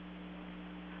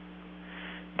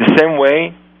 The same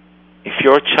way, if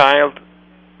your child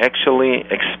actually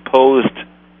exposed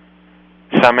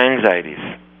some anxieties,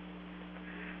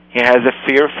 he has a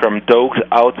fear from dogs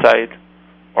outside,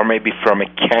 or maybe from a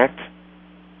cat,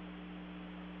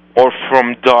 or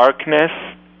from darkness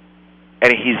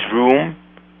at his room,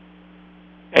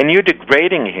 and you're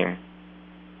degrading him.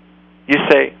 You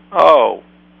say, oh,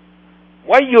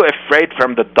 why are you afraid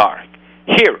from the dark?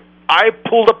 Here, I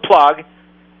pull the plug,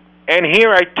 and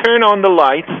here I turn on the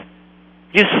lights.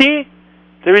 You see,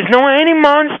 there is no any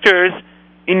monsters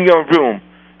in your room,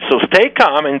 so stay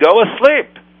calm and go asleep.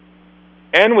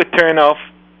 And we turn off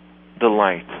the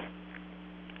lights.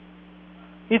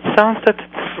 It sounds that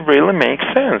it really makes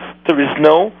sense. There is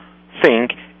no thing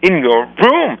in your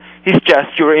room. It's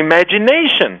just your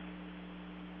imagination.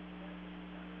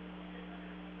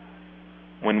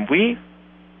 When we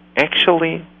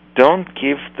actually don't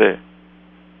give the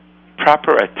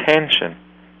proper attention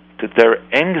to their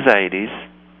anxieties,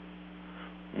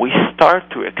 we start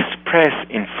to express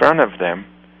in front of them,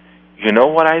 you know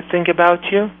what I think about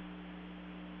you?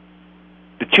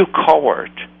 That you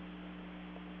coward.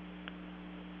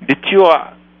 That you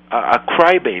are a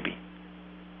crybaby.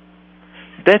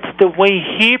 That's the way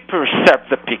he perceives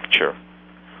the picture.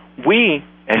 We,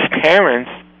 as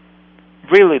parents,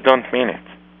 really don't mean it.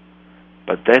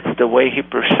 But that's the way he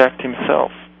perceives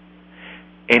himself.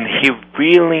 And he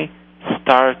really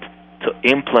starts to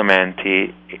implement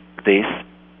this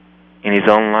in his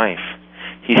own life.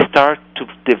 He starts to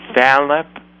develop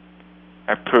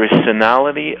a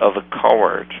personality of a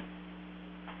coward.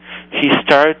 He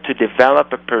starts to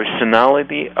develop a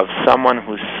personality of someone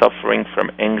who's suffering from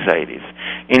anxieties.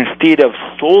 Instead of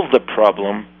solve the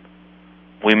problem,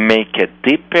 we make it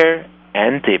deeper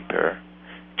and deeper,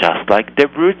 just like the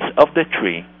roots of the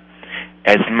tree.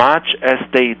 As much as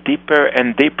they deeper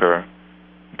and deeper,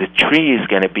 the tree is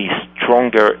going to be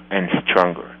stronger and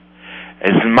stronger.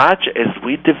 As much as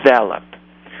we develop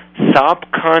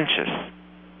subconscious,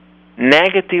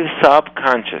 negative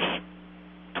subconscious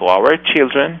to our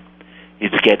children,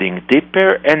 it's getting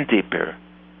deeper and deeper.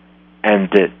 And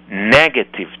the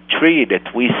negative tree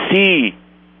that we see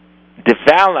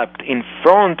developed in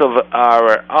front of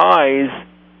our eyes,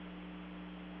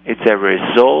 it's a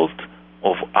result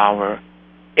of our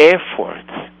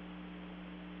efforts.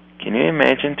 Can you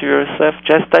imagine to yourself,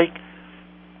 just like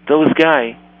those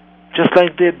guys, just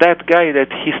like that guy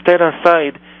that he stayed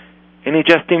outside and he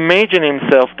just imagined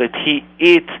himself that he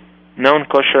eat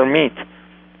non-kosher meat.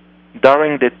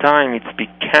 During the time, it's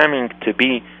becoming to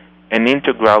be an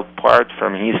integral part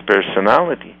from his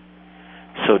personality.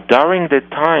 So during the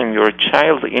time, your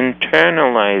child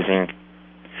internalizing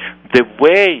the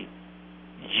way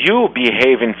you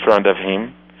behave in front of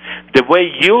him, the way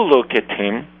you look at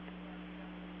him,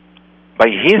 by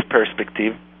his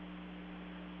perspective,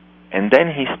 and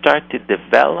then he starts to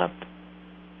develop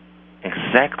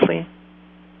exactly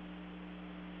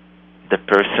the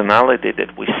personality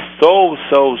that we're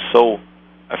so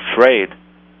afraid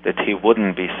that he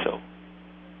wouldn't be so.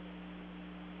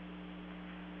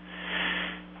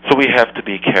 we have to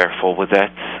be careful with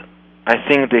that. I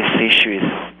think this issue is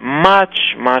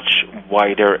much, much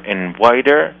wider and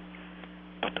wider,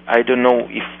 but I don't know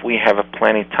if we have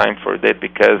plenty time for that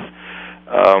because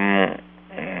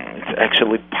it's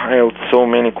actually piled so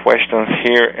many questions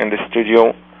here in the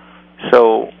studio.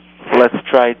 So let's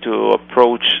try to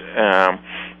approach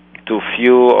to a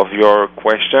few of your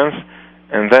questions,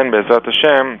 and then Be'ezrat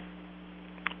Hashem,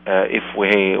 if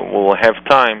we will have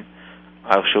time,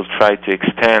 I shall try to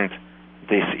extend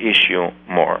this issue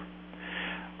more.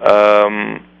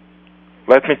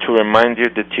 Let me to remind you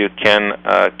that you can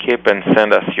keep and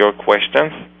send us your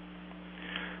questions.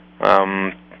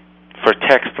 For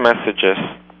text messages,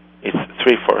 it's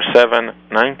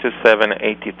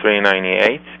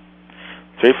 347-927-8398.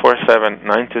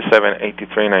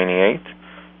 347-927-8398.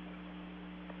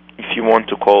 If you want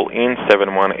to call in,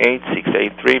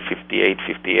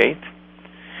 718-683-5858.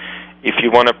 If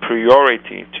you want a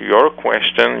priority to your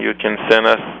question, you can send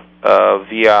us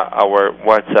via our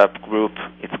WhatsApp group.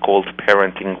 It's called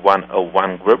Parenting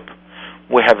 101 group.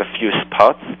 We have a few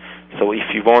spots, so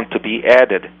if you want to be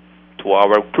added to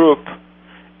our group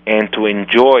and to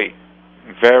enjoy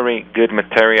very good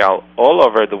material all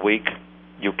over the week,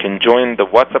 you can join the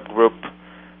WhatsApp group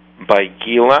by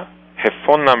Gila. Her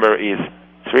phone number is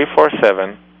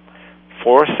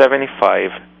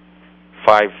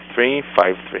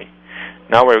 347-475-5353.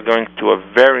 Now we're going to a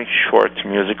very short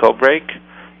musical break.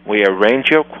 We arrange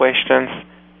your questions,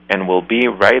 and we'll be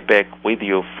right back with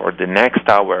you for the next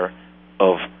hour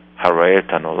of Harayet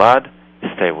Hanolad.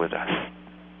 Stay with us.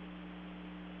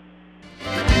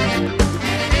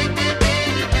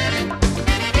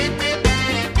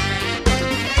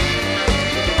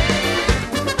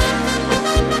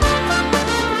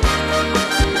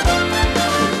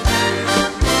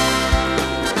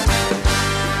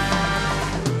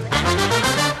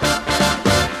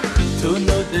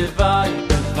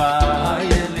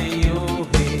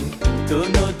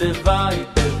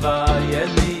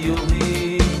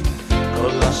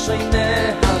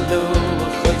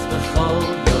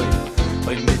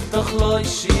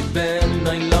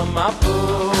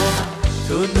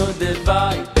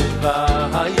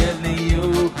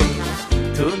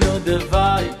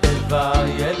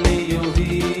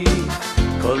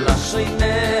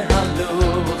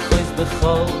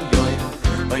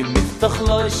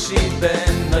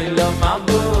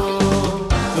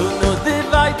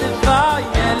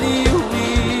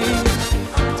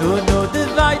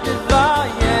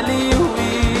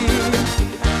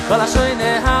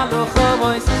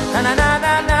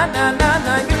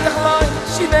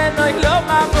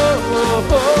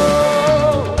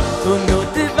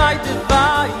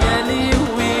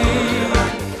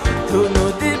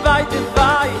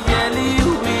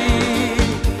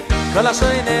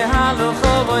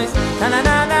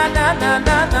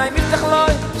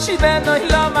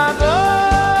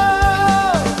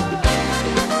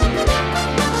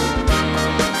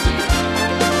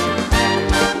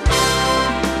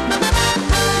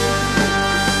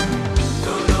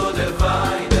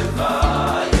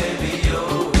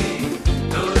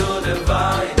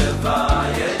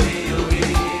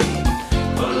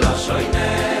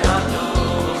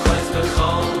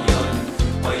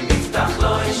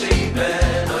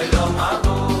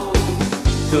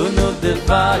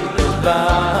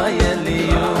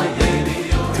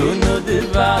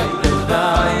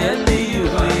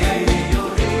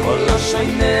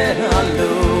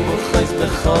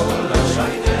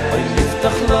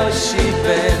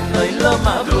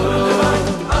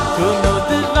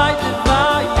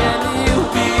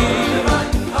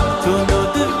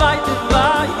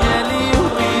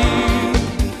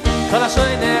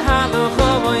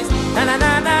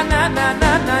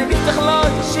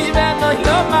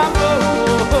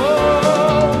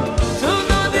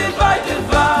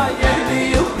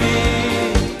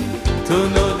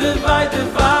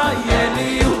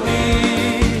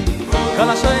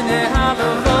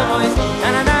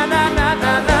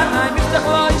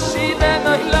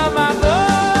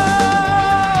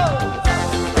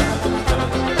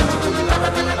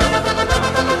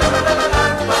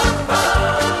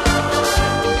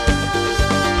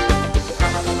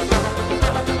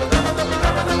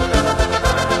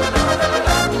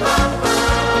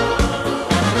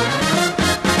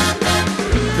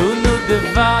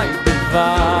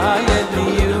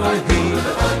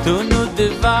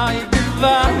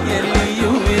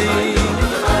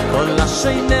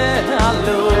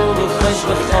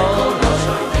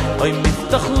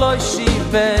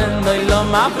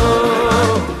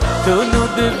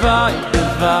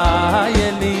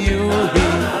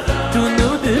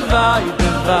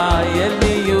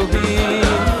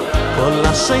 All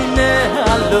השנה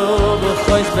הלא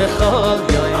וחויס בכל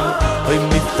יום אוי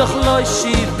מתוך לא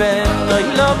שיבן אוי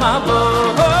לא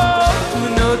מבוא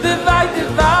תונו דווי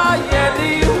דווי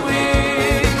אלי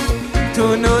יווי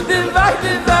תונו דווי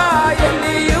דווי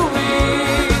אלי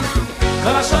יווי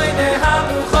כל השנה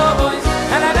הלא חויס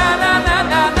נה נה נה נה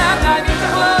נה נה נה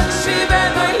מתוך לא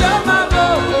שיבן אוי לא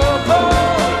מבוא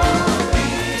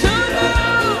תונו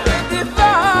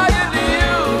דווי אלי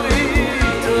יווי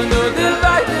תונו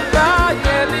דווי דווי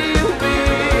אלי יווי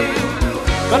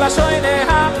כל השנה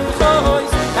הלא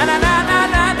חויס נה נה נה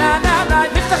נה נה נה נה נה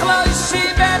מתוך לא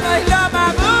שיבן אוי לא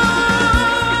מבוא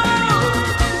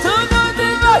תונו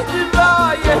דווי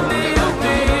דווי אלי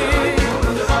יווי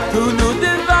תונו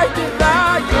דווי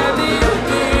דווי אלי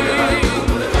יווי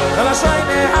כל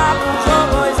השנה הלא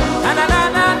חויס נה נה נה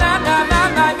נה נה נה נה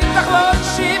נה מתוך לא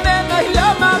שיבן אוי לא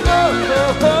מבוא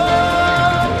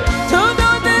תונו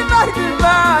דווי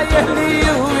דווי אלי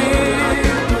יווי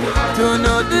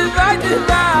תונו דווי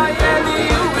דווי אלי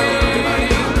יווי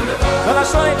כל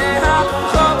השנה הלא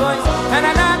חויס נה נה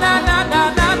נה נה נה נה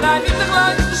נה נה מתוך לא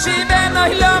שיבן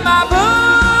אוי לא מבוא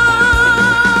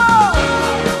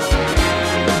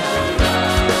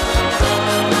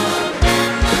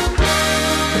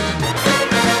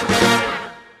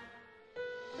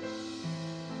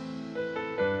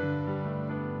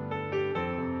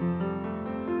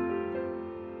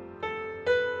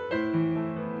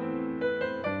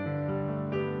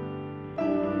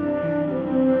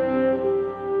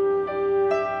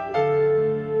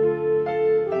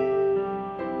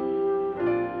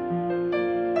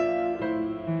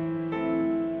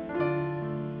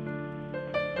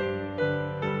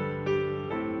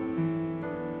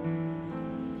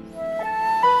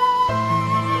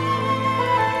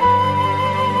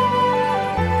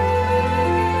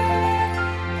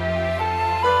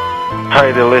Hi,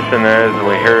 the listeners.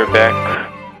 We're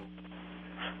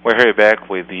here back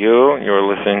with you. You're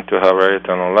listening to Havarit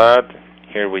Anolad.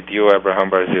 Here with you, Avraham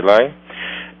Brazilay.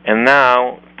 And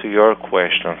now to your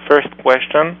question. First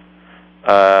question,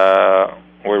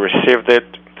 we received it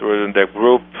through the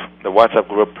group, the WhatsApp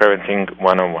group, Parenting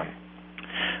 101.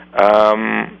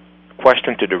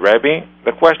 Question to the Rebbe.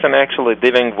 The question actually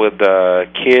dealing with the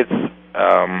kids,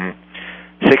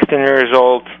 16 years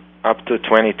old up to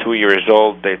 22 years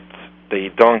old, that they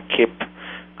don't keep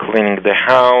cleaning the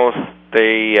house.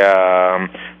 They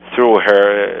threw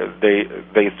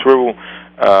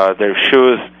their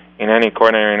shoes in any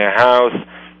corner in the house,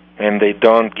 and they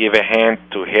don't give a hand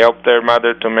to help their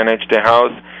mother to manage the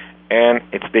house, and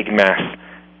it's big mess.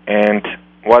 And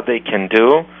what they can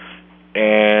do,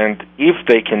 and if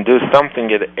they can do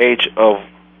something at the age of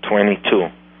 22.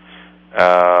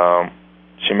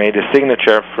 She made a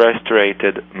signature,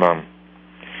 frustrated mom.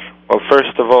 Well,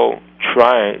 first of all,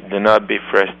 do not be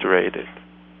frustrated.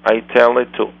 I tell it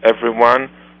to everyone,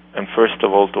 and first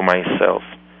of all to myself.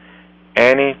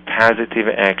 Any positive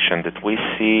action that we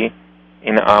see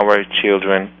in our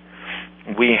children,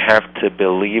 we have to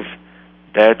believe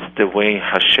that's the way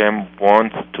Hashem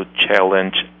wants to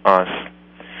challenge us.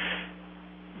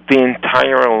 The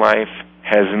entire life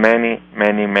has many,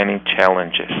 many, many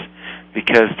challenges,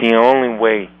 because the only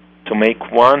way to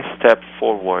make one step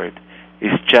forward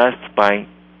is just by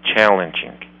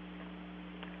challenging.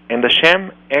 And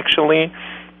Hashem actually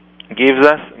gives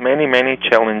us many, many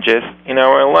challenges in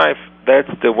our life. That's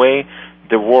the way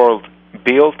the world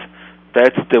built.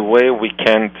 That's the way we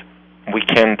can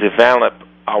develop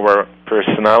our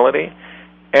personality.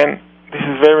 And this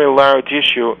is a very large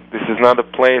issue. This is not a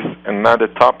place and not a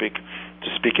topic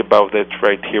to speak about that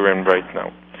right here and right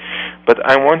now. But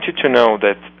I want you to know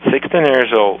that 16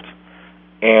 years old,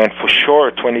 and for sure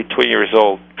 22 years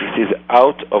old, this is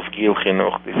out of Gil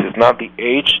Chinuch. This is not the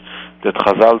age that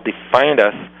Chazal defined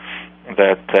us,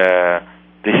 that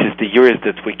this is the years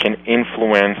that we can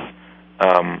influence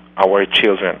our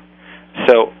children.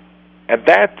 So at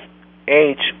that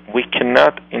age, we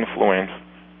cannot influence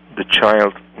the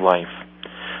child's life.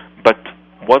 But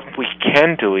what we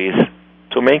can do is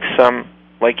to make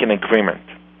an agreement.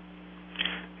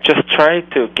 Just try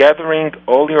to gathering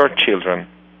all your children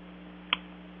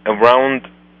around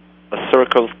a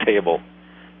circle table,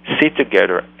 sit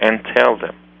together and tell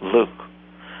them, look,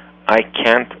 I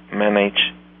can't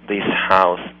manage this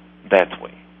house that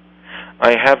way.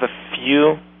 I have a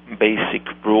few basic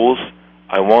rules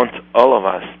I want all of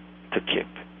us to keep.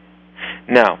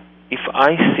 Now, if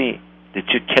I see that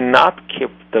you cannot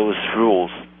keep those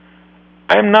rules,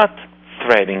 I'm not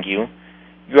threatening you.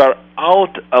 You are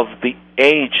out of the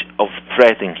age of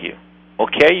threatening you.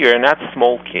 Okay? You're not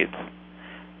small kids.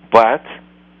 But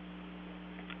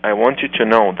I want you to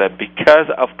know that because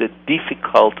of the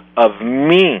difficulty of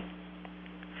me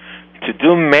to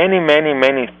do many, many,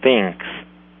 many things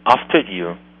after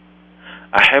you.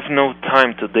 I have no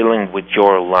time to dealing with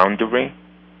your laundry,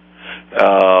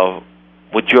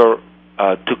 with your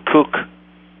to cook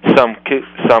some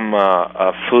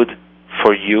food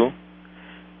for you,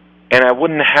 and I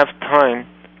wouldn't have time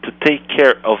to take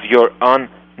care of your own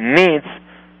needs,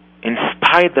 in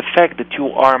spite of the fact that you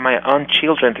are my own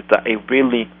children, that I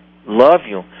really love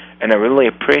you and I really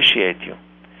appreciate you.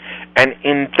 And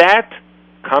in that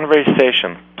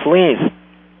conversation, please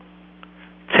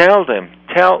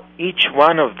tell each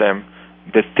one of them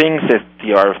the things that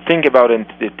you are thinking about and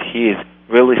that he is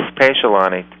really special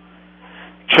on it.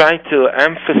 Try to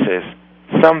emphasize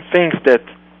some things that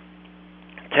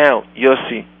tell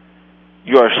Yossi,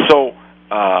 you are so,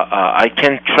 I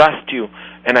can trust you,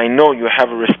 and I know you have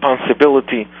a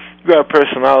responsibility. You are a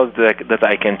personality that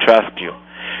I can trust you.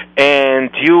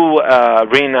 And you,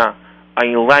 Rina, I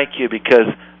like you because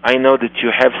I know that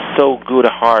you have so good a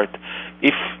heart.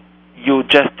 If you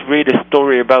just read a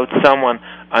story about someone,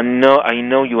 I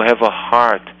know you have a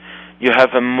heart. You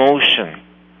have emotion.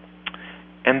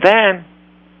 And then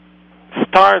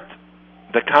start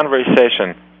the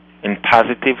conversation in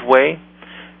positive way,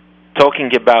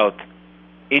 talking about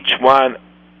each one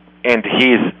and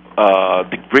his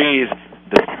degrees,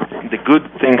 the good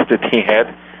things that he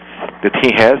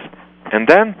has, and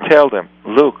then tell them,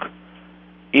 look,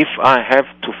 if I have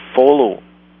to follow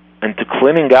and to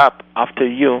cleaning up after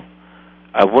you,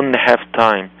 I wouldn't have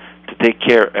time to take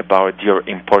care about your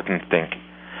important thing.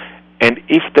 And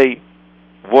if they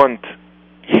won't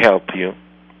help you,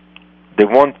 they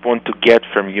won't want to get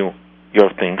from you your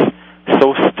things,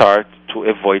 so start to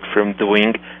avoid from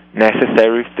doing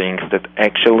necessary things that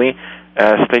actually,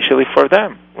 especially for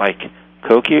them, like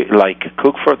cook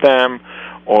for them,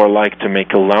 or like to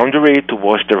make a laundry, to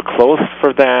wash their clothes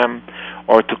for them,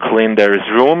 or to clean their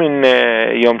room in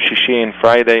Yom Shishi and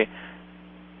Friday,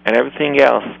 and everything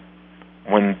else.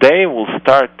 When they will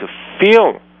start to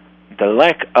feel the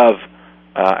lack of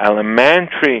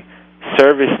elementary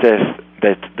services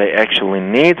that they actually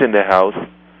need in the house,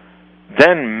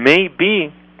 then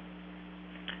maybe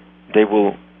they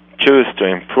will choose to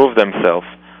improve themselves.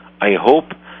 I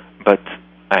hope, but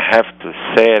I have to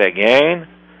say it again,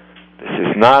 this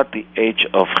is not the age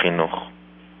of chinuch.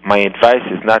 My advice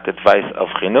is not advice of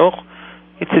chinuch.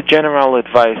 It's a general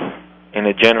advice in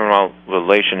a general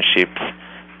relationships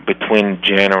between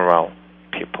general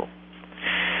people.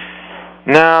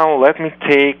 Now, let me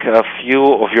take a few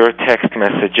of your text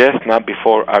messages. Now,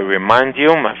 before I remind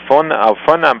you, our phone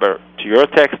number to your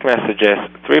text messages,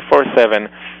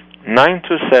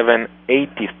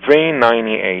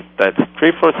 347-927-8398. That's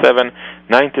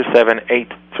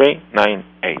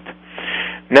 347-927-8398.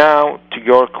 Now, to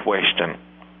your question.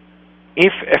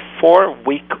 If a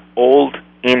 4-week-old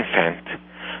infant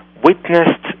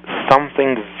witnessed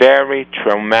something very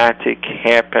traumatic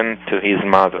happen to his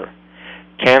mother,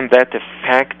 can that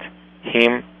affect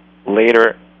him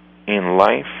later in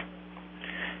life?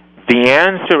 The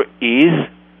answer is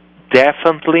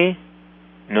definitely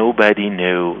nobody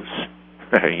knows.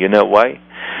 You know why?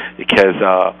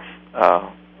 Because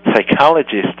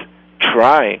psychologists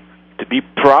try to be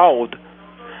proud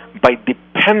by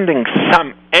depending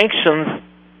some actions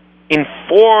in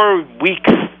 4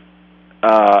 weeks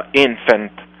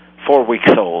infant, 4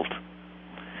 weeks old.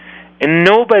 And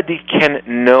nobody can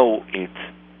know it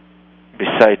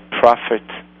beside prophet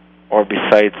or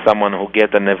beside someone who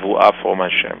get a nevuah from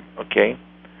Hashem, okay?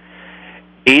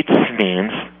 It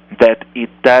means that it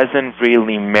doesn't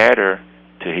really matter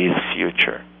to his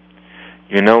future.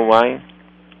 You know why?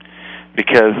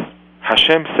 Because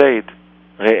Hashem said,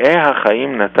 Re'eh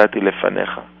ha'chaim natati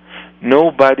lefanecha.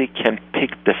 Nobody can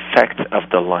pick the facts of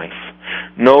the life.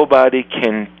 Nobody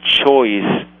can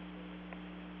choose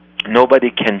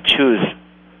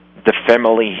the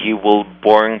family he will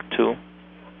born to,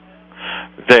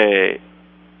 the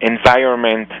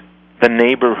environment, the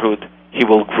neighborhood he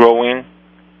will grow in,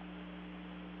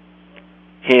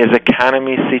 his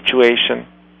economy situation.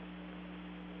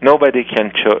 Nobody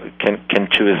can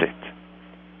choose it.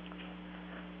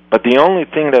 But the only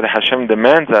thing that Hashem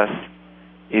demands us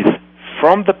is,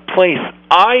 from the place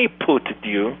I put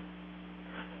you,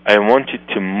 I want you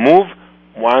to move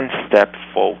one step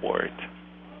forward.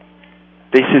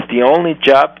 This is the only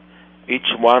job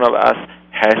each one of us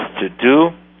has to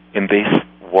do in this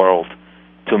world,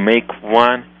 to make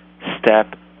one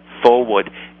step forward.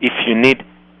 If you need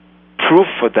proof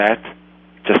for that,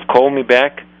 just call me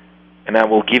back and I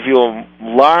will give you a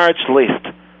large list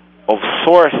of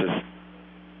sources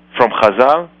from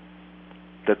Chazal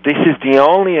that this is the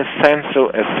only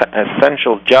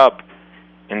essential job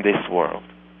in this world.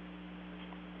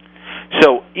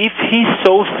 if he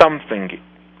saw something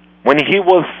when he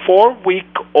was 4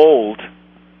 weeks old,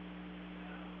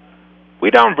 we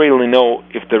don't really know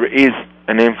if there is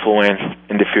an influence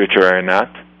in the future or not,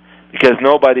 because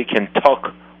nobody can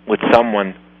talk with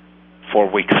someone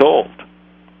 4 weeks old.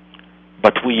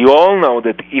 But we all know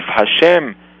that if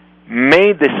Hashem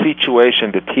made the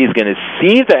situation that he's going to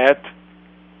see that,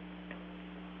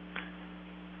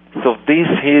 so this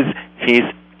is his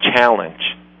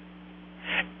challenge.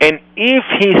 And if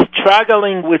he's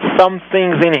struggling with some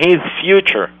things in his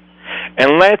future,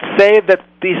 and let's say that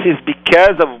this is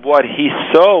because of what he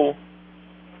saw,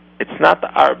 it's not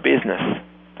our business.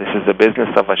 This is the business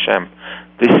of Hashem.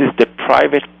 This is the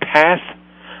private path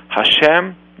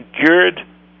Hashem geared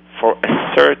for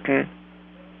a certain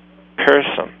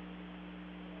person.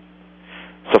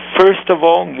 So first of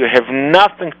all, you have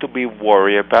nothing to be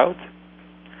worried about.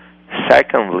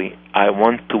 Secondly, I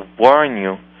want to warn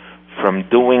you from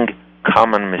doing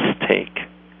common mistake.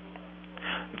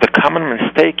 The common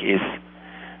mistake is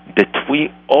that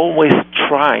we always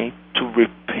try to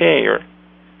repair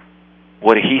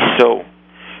what he saw.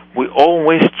 We're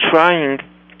always trying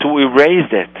to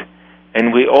erase it,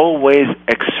 and we always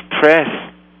express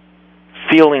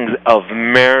feelings of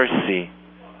mercy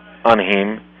on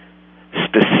him,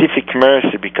 specific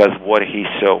mercy because what he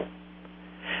saw.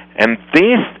 And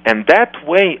that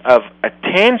way of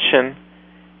attention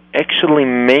actually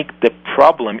make the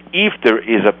problem, if there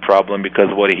is a problem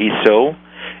because what he saw,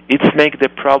 it's make the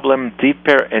problem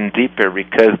deeper and deeper,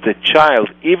 because the child,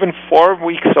 even 4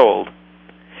 weeks old,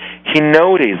 he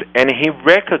notices and he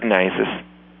recognizes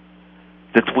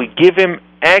that we give him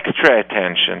extra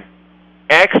attention,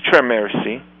 extra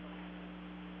mercy,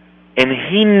 and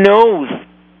he knows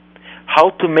how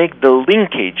to make the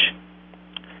linkage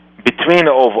between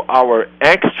of our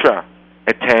extra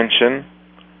attention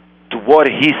to what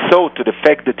he saw, to the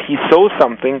fact that he saw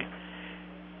something,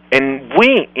 and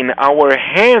we, in our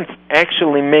hands,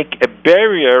 actually make a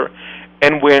barrier,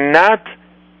 and we're not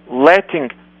letting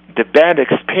the bad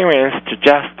experience to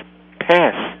just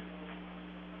pass.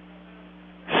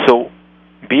 So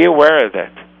be aware of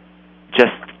that.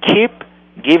 Just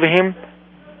give him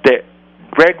the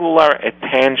regular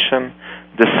attention,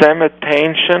 the same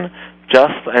attention,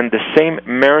 and the same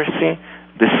mercy,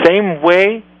 the same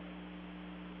way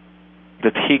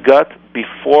that he got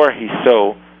before he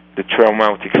saw the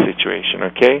traumatic situation,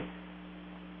 okay?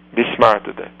 Be smart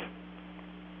with that.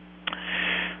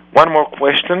 One more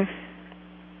question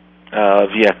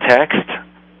via text.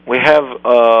 We have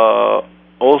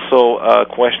also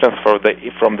questions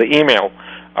from the email.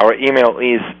 Our email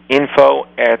is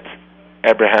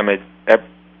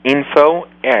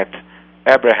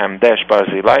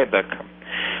info@abraham-barzilai.com.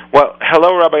 Well,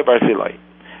 hello, Rabbi Barzilay.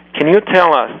 Can you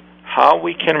tell us how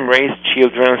we can raise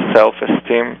children's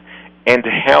self-esteem and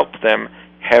help them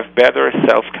have better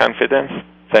self-confidence?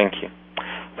 Thank you.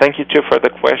 Thank you, too, for the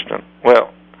question.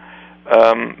 Well,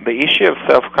 the issue of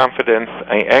self-confidence,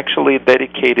 I actually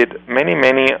dedicated many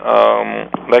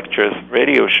lectures,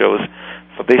 radio shows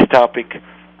for this topic.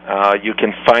 You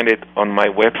can find it on my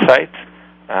website,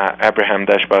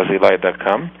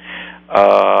 abraham-barzilai.com.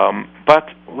 But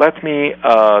let me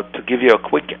to give you a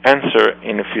quick answer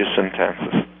in a few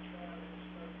sentences.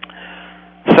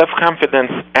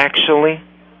 Self-confidence actually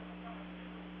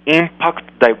impacts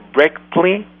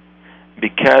directly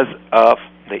because of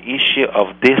the issue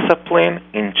of discipline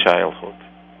in childhood.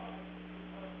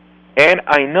 And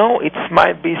I know it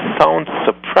might be sound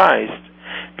surprised,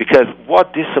 because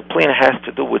what discipline has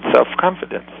to do with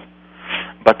self-confidence?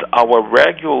 But our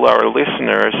regular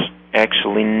listeners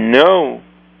actually know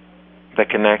the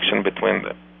connection between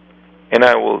them. And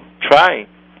I will try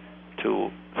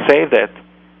to say that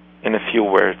in a few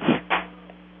words.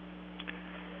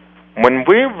 When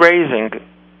we're raising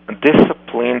a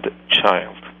disciplined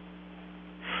child,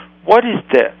 what is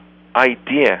the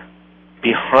idea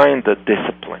behind the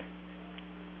discipline?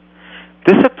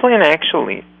 Discipline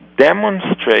actually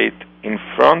demonstrates in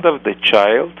front of the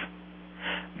child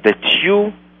that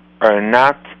you are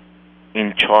not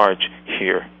in charge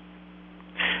here.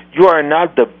 You are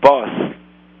not the boss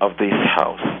of this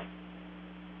house.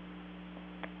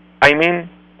 I mean,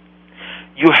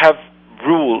 you have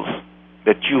rules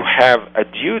that you have a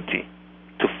duty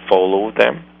to follow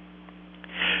them.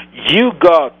 You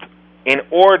got an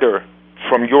order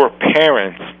from your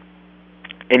parents,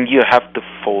 and you have to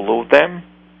follow them.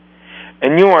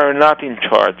 And you are not in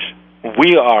charge.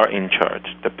 We are in charge,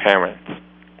 the parents.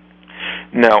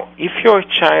 Now, if your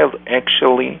child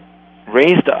actually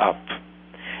raised up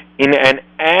in an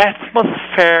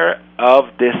atmosphere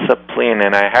of discipline,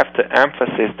 and I have to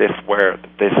emphasize this word,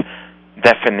 this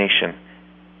definition,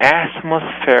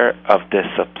 atmosphere of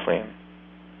discipline.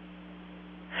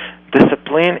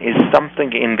 Discipline is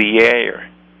something in the air,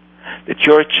 that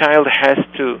your child has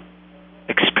to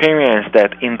experience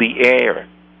that in the air,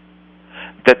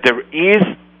 that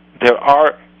there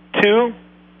are two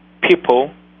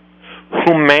people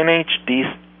who manage this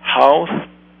house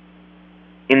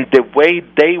in the way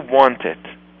they want it,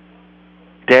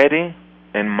 daddy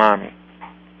and mommy.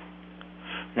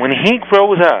 When he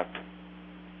grows up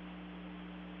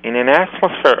in an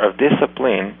atmosphere of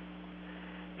discipline,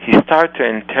 he starts to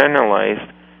internalize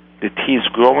that he's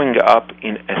growing up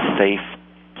in a safe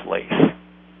place.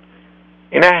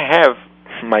 And I have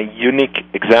my unique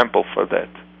example for that.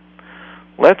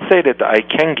 Let's say that I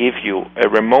can give you a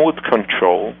remote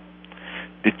control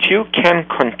that you can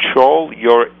control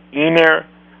your inner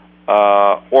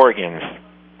organs.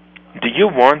 Do you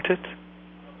want it?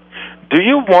 Do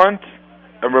you want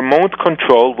a remote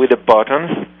control with the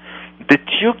buttons that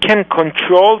you can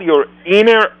control your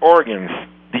inner organs?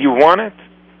 Do you want it?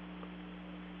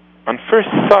 On first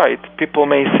sight, people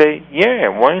may say, yeah,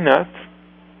 why not?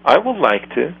 I would like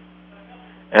to.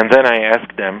 And then I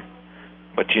ask them,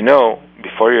 but you know,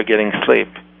 before you're getting sleep,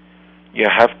 you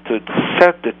have to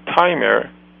set the timer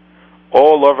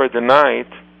all over the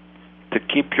night to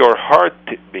keep your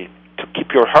heartbeat.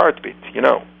 You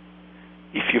know,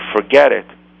 if you forget it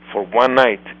for one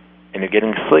night and you're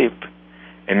getting sleep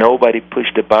and nobody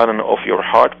pushed the button of your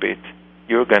heartbeat,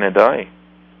 you're gonna die.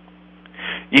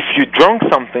 If you drunk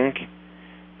something,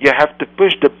 you have to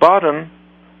push the button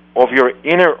of your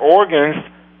inner organs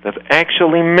that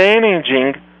actually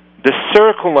managing the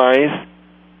circulation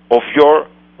of your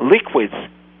liquids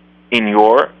in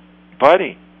your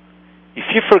body. If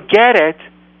you forget it,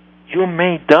 you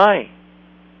may die.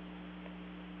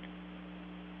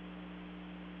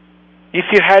 If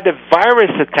you had a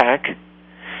virus attack,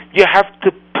 you have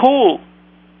to pull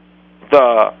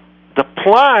the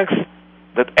plugs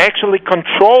that actually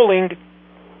controlling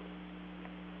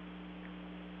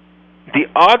the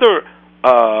other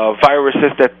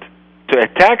viruses that to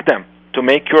attack them, to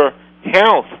make your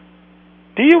health.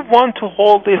 Do you want to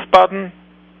hold this button?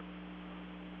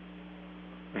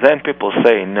 Then people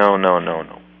say, no.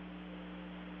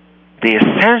 The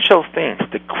essential things,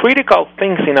 the critical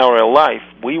things in our life,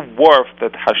 we worth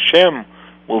that Hashem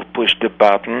will push the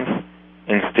buttons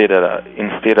instead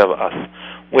of us.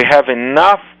 We have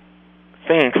enough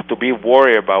things to be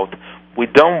worried about. We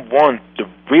don't want the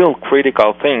real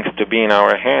critical things to be in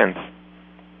our hands.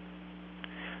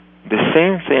 The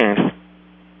same things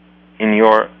in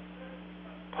your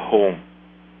home.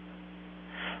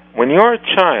 When your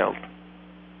child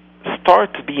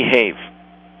starts to behave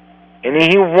and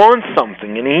he wants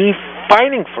something and he's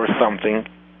fighting for something,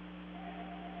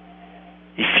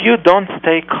 if you don't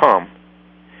stay calm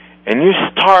and you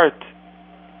start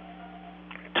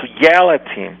to yell at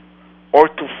him or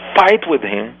to fight with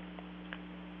him,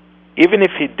 even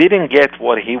if he didn't get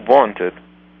what he wanted,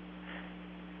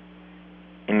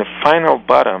 in the final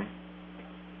bottom,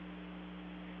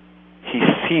 he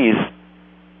sees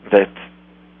that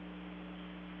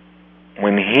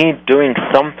when he's doing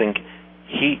something,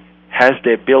 he has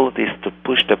the abilities to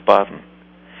push the button.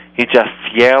 He's just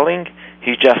yelling,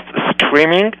 he's just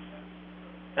screaming,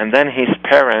 and then his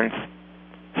parents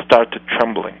start to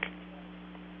trembling.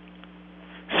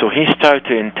 So he started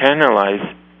to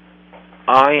internalize,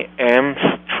 I am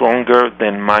stronger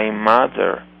than my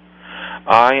mother.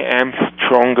 I am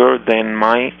stronger than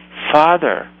my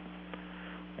father.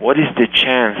 What is the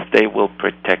chance they will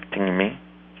protecting me?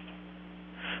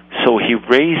 So he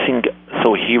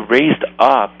raised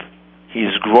up,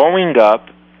 he's growing up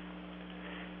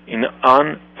in an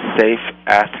unsafe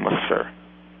atmosphere.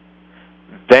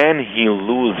 Then he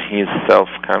loses his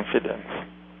self-confidence.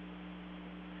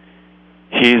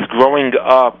 He is growing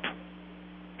up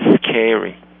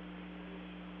scary.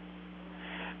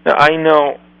 Now I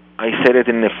know I said it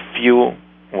in a few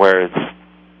words,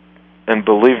 and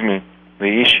believe me,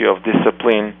 the issue of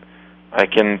discipline, I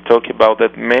can talk about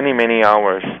that many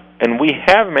hours. And we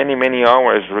have many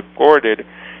hours recorded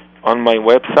on my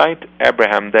website,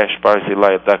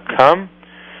 Avraham-Brazilay.com.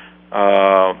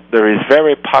 There is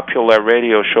very popular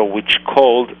radio show which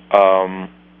called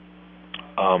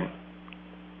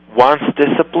Once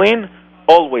Discipline,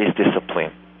 Always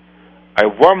Discipline. I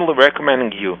warmly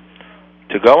recommend you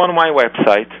to go on my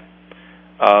website,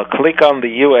 click on the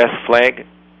U.S. flag,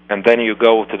 and then you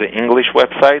go to the English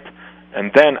website,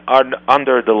 and then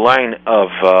under the line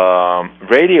of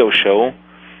radio show,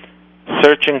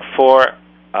 searching for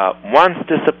Once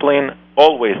Discipline,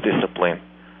 Always Discipline.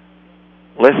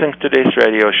 Listen to this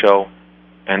radio show,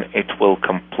 and it will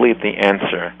complete the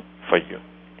answer for you.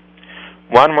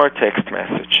 One more text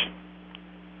message.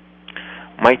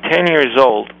 My 10 years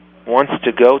old wants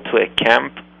to go to a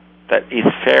camp that is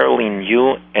fairly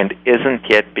new and isn't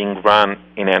yet being run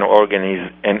in an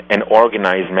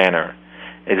organized manner.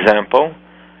 Example,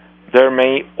 there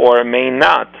may or may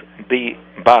not be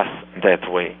bus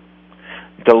that way.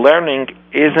 The learning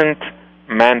isn't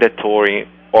mandatory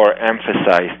or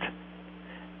emphasized.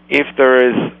 If there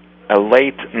is a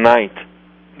late night,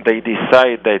 they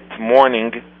decide that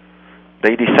morning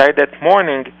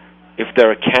if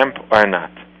they're at camp or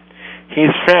not. His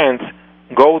friends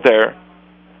go there,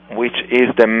 which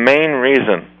is the main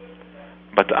reason,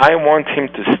 but I want him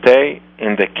to stay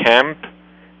in the camp,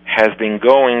 has been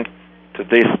going to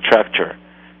this structure.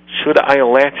 Should I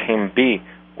let him be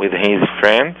with his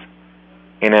friends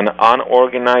in an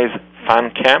unorganized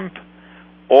fun camp,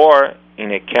 or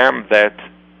in a camp that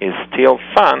is still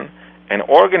fun and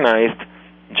organized,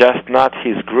 just not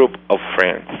his group of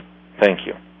friends? Thank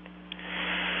you.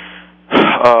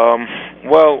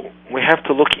 Well, we have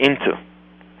to look into.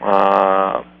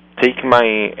 Take my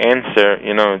answer,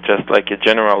 just like a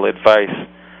general advice,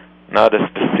 not a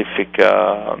specific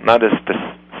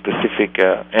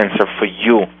answer for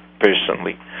you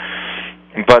personally.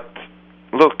 But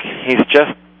look, he's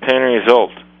just 10 years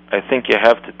old. I think you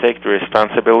have to take the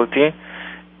responsibility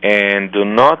and do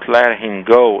not let him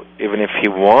go, even if he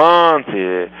wants.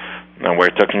 Now we're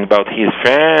talking about his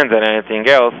friends and anything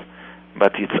else,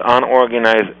 but it's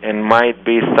unorganized and might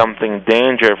be something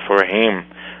dangerous for him.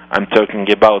 I'm talking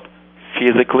about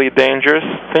physically dangerous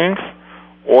things,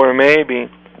 or maybe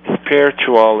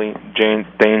spiritually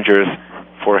dangerous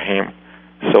for him.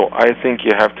 So I think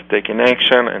you have to take an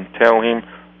action and tell him,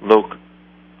 look,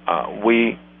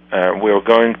 we're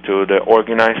going to the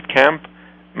organized camp.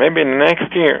 Maybe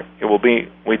next year it will be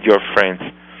with your friends.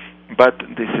 But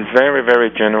this is very, very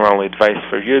general advice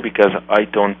for you, because I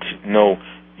don't know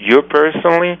you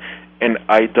personally, and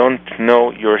I don't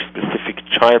know your specific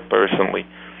child personally.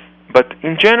 But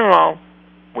in general,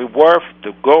 we worth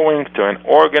to going to an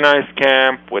organized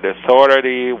camp with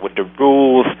authority, with the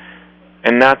rules,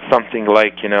 and not something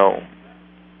like,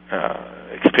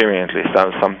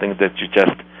 experientially, something that you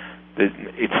just,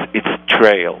 it's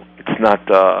trail. It's not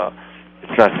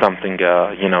something,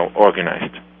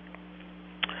 organized.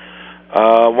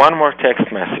 One more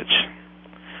text message.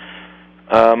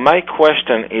 My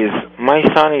question is, my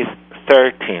son is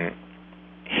 13.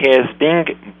 He is being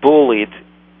bullied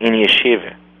in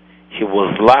yeshiva. He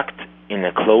was locked in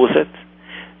a closet,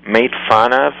 made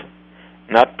fun of,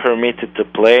 not permitted to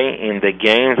play in the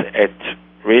games at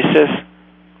recess.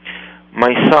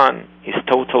 My son is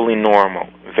totally normal,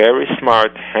 very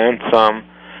smart, handsome.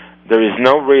 There is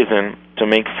no reason to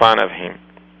make fun of him.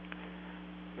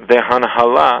 The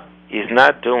Hanhala is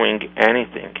not doing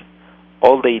anything.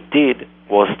 All they did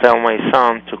was tell my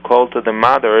son to call to the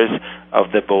mothers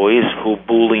of the boys who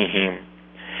bully him.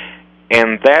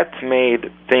 And that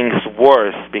made things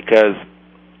worse, because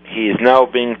he is now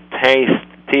being teased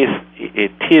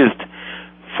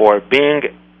for being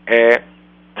a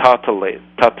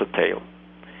tattletale.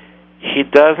 He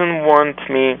doesn't want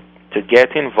me to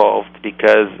get involved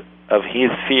because of his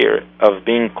fear of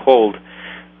being called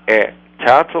a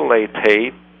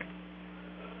tattletale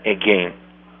again.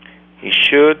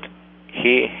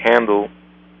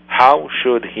 How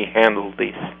should he handle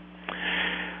this?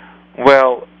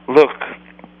 Well, look,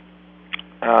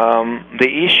 the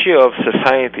issue of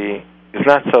society is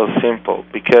not so simple,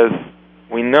 because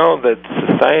we know that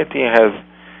society has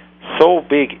so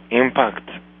big impact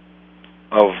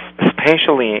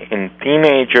especially in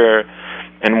teenager,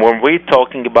 and when we're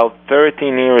talking about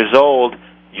 13 years old,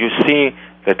 you see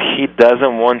that he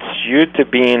doesn't want you to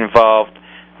be involved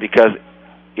because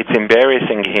it's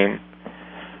embarrassing him.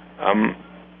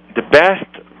 The best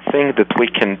thing that we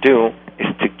can do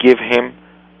is to give him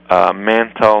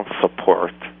mental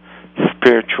support,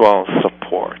 spiritual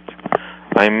support.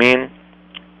 I mean,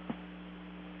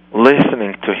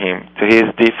 listening to him, to his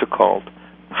difficult,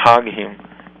 hug him,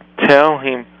 tell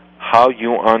him how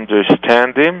you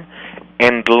understand him,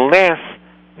 and less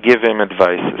give him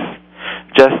advices.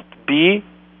 Just be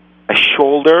a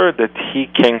shoulder that he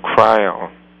can cry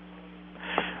on.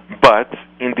 But,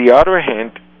 in the other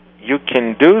hand, you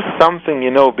can do something,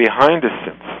 behind the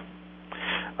scenes.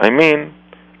 I mean,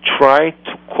 try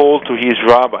to call to his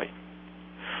rabbi,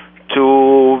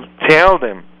 to tell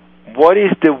them, what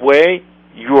is the way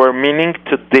you are meaning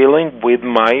to dealing with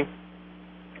my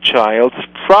child's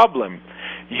problem?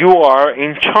 You are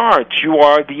in charge. You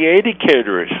are the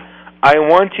educators. I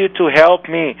want you to help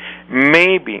me.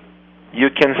 Maybe you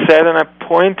can set an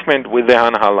appointment with the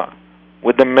Hanhala,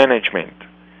 with the management.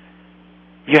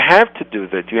 You have to do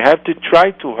that. You have to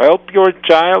try to help your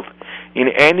child in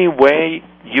any way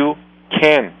you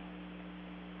can.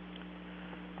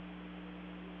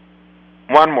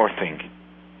 One more thing.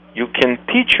 You can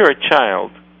teach your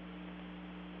child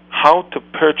how to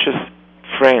purchase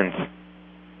friends,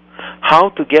 how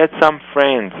to get some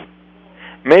friends.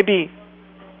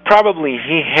 Probably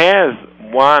he has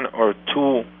one or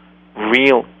two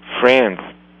real friends.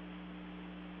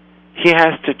 He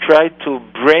has to try to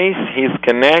brace his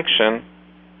connection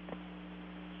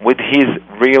with his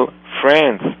real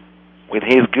friends, with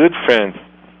his good friends,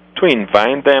 to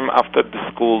invite them after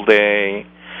the school day,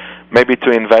 maybe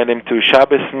to invite them to a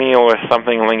Shabbos meal or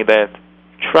something like that.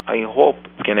 I hope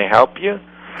it's going to help you.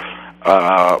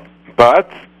 But,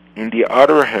 on the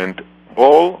other hand,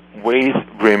 always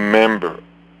remember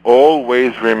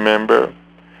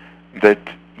that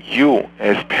you,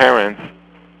 as parents,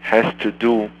 has to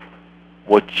do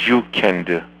what you can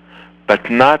do, but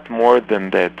not more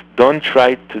than that. Don't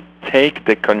try to take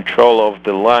the control of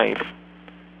the life,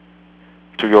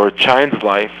 to your child's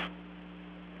life,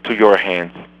 to your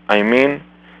hands. I mean,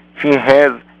 he's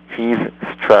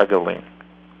struggling.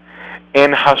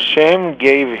 And Hashem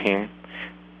gave him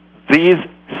these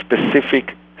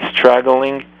specific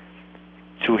struggling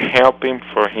to help him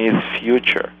for his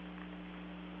future.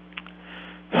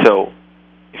 So,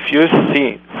 if you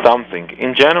see something,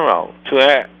 in general,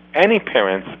 to any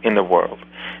parents in the world,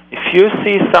 if you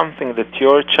see something that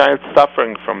your child's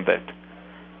suffering from that,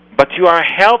 but you are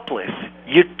helpless,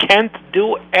 you can't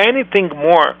do anything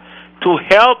more to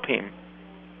help him,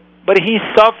 but he's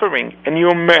suffering, and you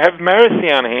have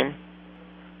mercy on him,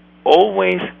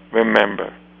 always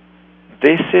remember,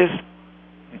 this is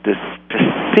the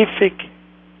specific,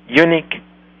 unique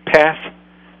path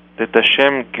that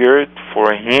Hashem geared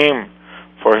for him,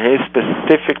 for his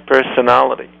specific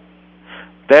personality.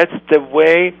 That's the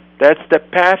way, that's the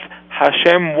path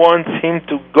Hashem wants him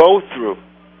to go through.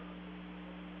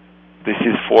 This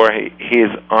is for his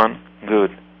own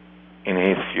good in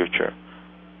his future.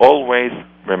 Always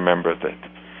remember that.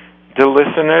 Dear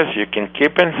listeners, you can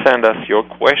keep and send us your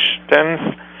questions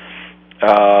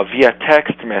via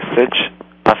text message.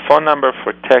 Our phone number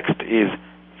for text is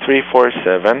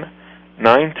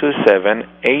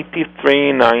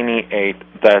 347-927-8398.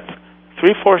 That's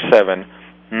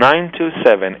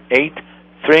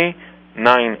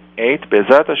 347-927-8398.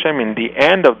 Bezat Hashem, in the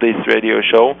end of this radio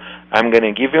show, I'm going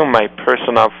to give you my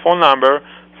personal phone number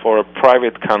for a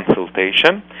private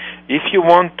consultation. If you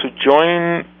want to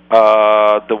join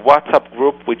the WhatsApp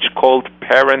group, which is called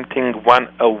Parenting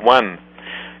 101,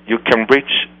 you can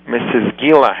reach Mrs.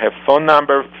 Gila. Her phone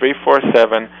number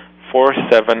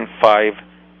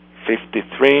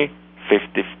 347-475-5353.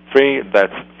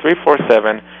 That's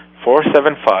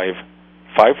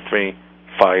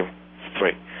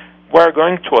 347-475-5353. We're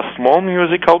going to a small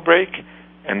musical break,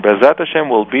 and Bezat Hashem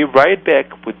will be right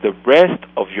back with the rest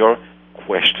of your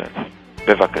questions.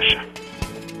 Bevakasha.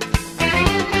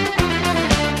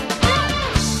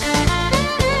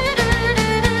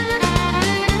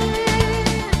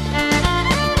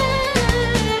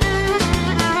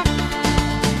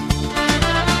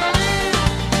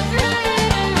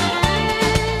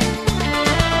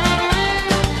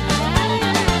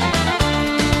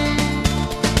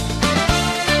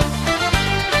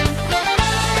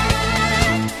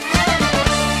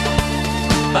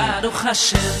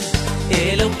 Hashem,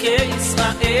 Elokei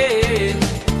Israel,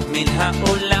 מן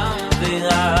העולם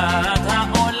ועד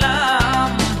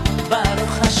העולם.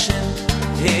 Baruch Hashem,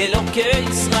 Elokei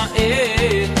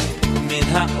Israel, מן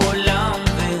העולם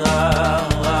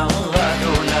ועד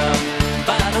העולם.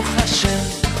 Baruch Hashem,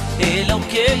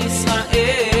 Elokei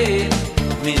Israel,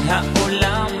 מן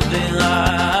העולם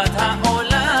ועד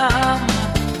העולם.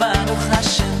 Baruch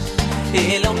Hashem,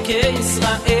 Elokei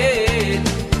Israel,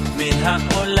 מן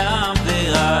העולם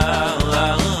ועד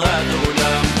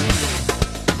העולם.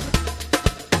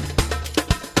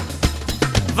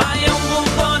 ויאמרו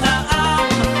כל העם,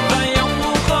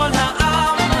 ויאמרו כל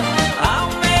העם,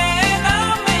 אמן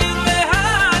אמן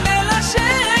והלל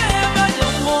השם.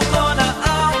 ויאמרו כל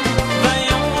העם,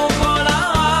 ויאמרו כל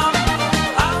העם,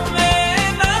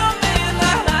 אמן אמן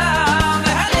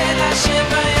והלל השם.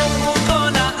 ויאמרו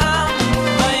כל העם,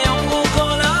 ויאמרו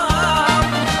כל העם,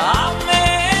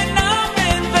 אמן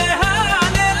אמן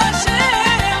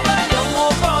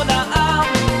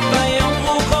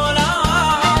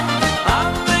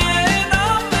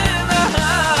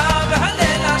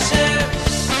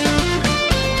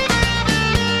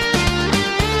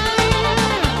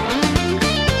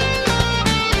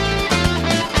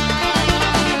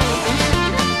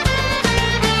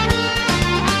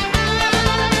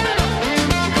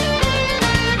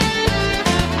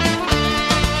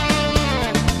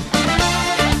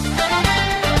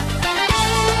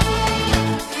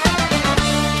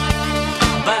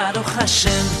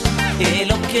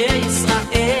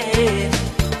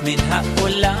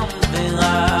העולם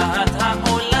ורעת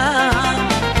העולם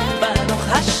ברוך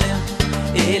השם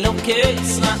אלוקי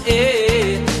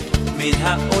ישראל מן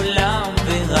העולם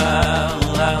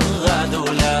ורעד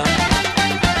עולם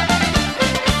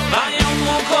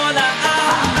ויאמרו כל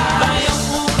העם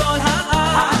ויאמרו כל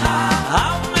העם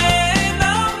אמן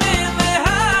אמן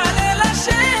והלל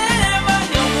השם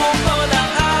ויאמרו כל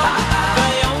העם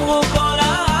ויאמרו כל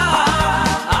העם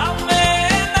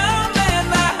אמן אמן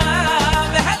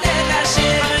והלל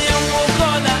השם ויאמרו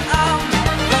כל העם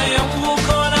ויאמרו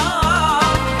כל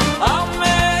העם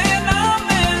אמן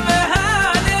אמן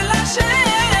והלל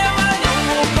השם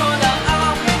ויאמרו כל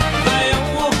העם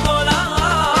ויאמרו כל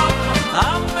העם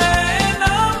אמן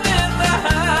אמן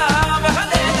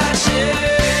והלל השם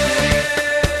ויאמרו כל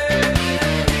העם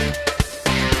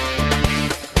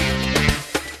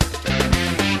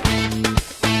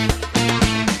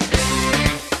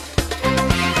ויאמרו כל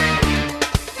העם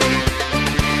אמן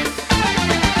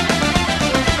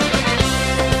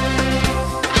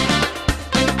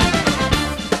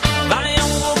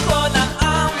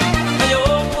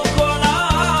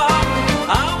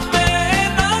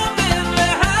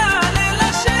והלל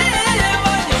השם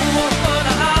ויאמרו כל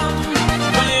העם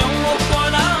ויאמרו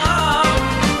כל העם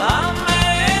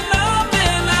אמן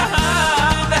אמן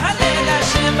והלל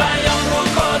השם ויאמרו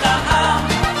כל העם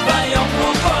ויאמרו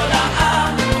כל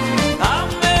העם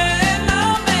אמן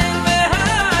אמן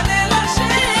והלל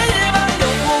השם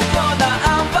ויאמרו כל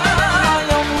העם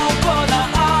ויאמרו כל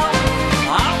העם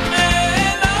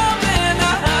אמן אמן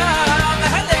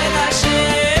והלל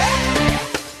השם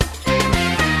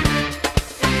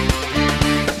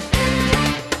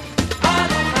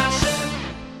ברוך השם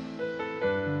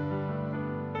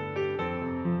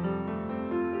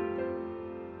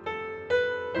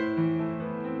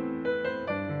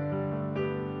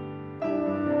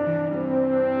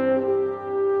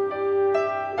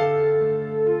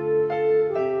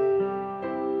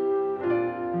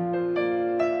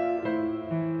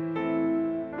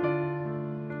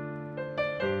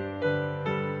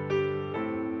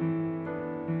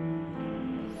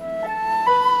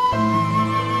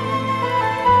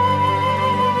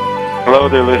Hello,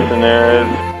 dear listeners.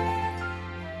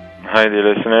 Hi, dear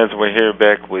listeners. We're here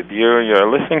back with you. You're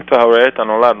listening to Hauret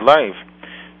Anolad Live.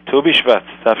 Tu Bishvat,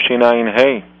 Tafshinayin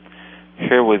Hey.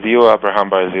 Here with you, Avraham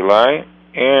Brazilay.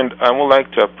 And I would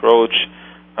like to approach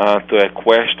to a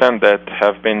question that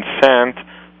have been sent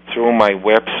through my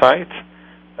website.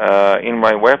 In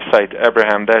my website,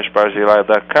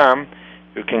 abraham-barzilai.com,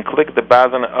 you can click the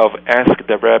button of Ask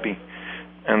the Rabbi.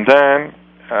 And then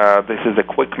this is a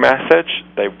quick message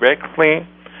directly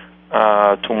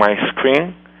to my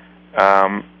screen,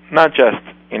 not just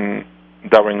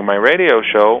during my radio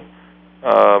show,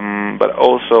 but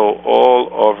also all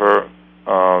over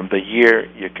the year.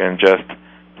 You can just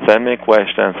send me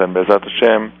questions, and Bezat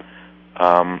Hashem,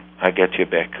 I get you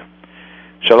back.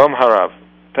 Shalom Harav.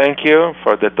 Thank you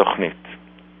for the Tochnit.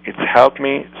 It's helped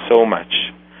me so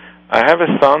much. I have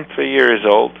a son 3 years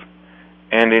old,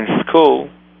 and in school,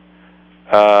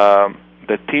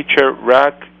 the teacher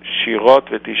Rak Shirot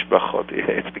v'Tishbachot.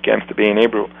 It begins to be in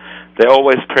Hebrew. They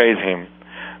always praise him,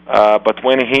 but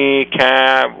when he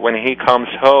comes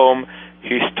home,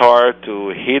 he starts to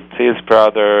hit his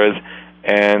brothers,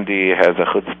 and he has a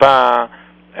chutzpah,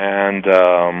 and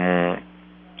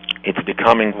it's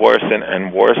becoming worse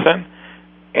and worse,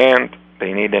 and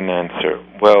they need an answer.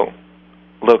 Well,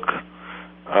 look,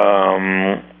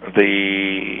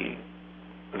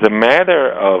 the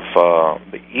matter of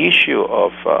the issue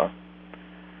of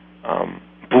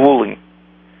bullying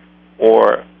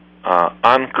or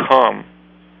uncom,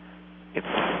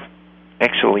 it's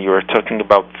actually you're talking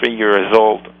about 3 years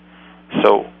old.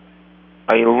 So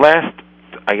I less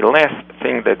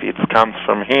think that it comes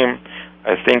from him.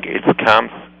 I think it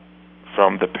comes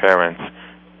from the parents.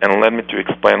 And let me to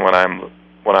explain what I'm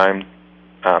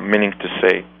meaning to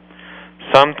say.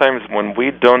 Sometimes when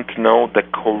we don't know the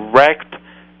correct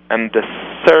and the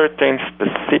certain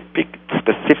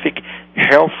specific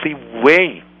healthy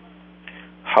way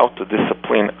how to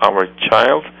discipline our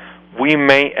child, we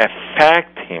may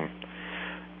affect him.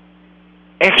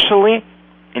 Actually,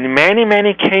 in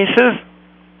many cases,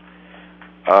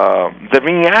 the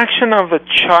reaction of a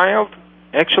child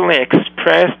actually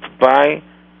expressed by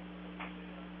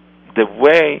the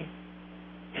way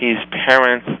his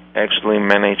parents actually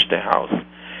manage the house.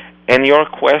 And your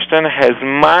question has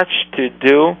much to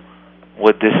do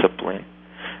with discipline.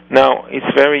 Now, it's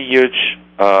a very huge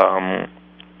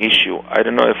issue. I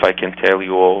don't know if I can tell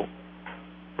you all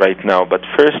right now, but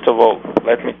first of all,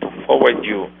 let me forward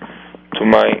you to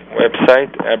my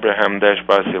website,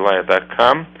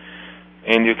 abraham-barzilai.com.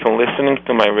 and you can listen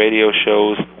to my radio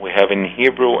shows. We have in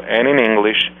Hebrew and in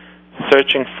English.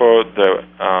 Searching for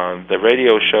the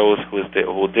radio shows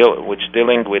which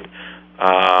dealing with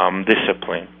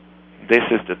discipline. This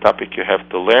is the topic you have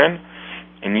to learn,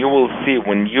 and you will see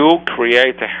when you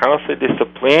create a healthy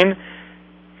discipline,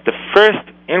 the first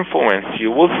influence you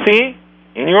will see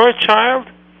in your child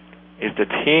is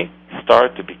that he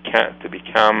starts to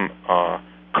become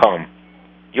calm.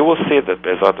 You will see that,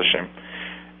 Be'ezrat Hashem.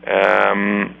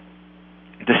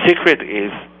 The secret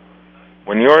is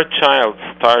when your child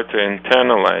starts to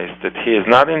internalize that he is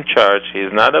not in charge, he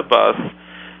is not a boss,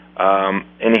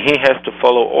 and he has to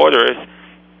follow orders.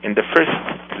 In the first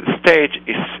stage,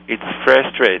 it's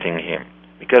frustrating him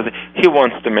because he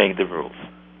wants to make the rules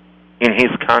in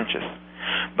his conscious.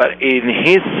 But in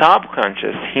his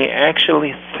subconscious, he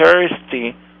actually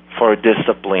thirsty for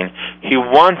discipline. He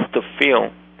wants to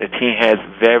feel that he has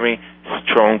very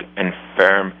strong and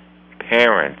firm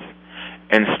parents.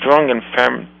 And strong and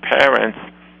firm parents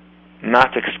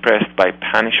not expressed by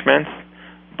punishments,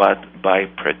 but by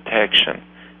protection.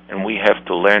 And we have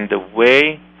to learn the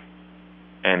way,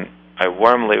 and I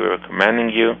warmly recommending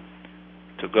you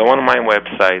to go on my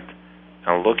website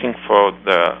and looking for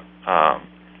the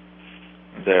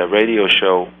radio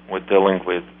show with dealing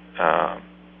with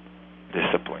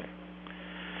discipline.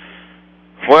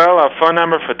 Well, our phone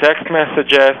number for text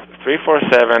messages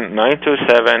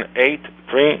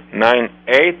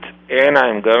 347-927-8398, and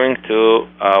I'm going to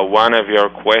one of your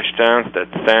questions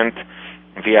that's sent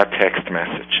via text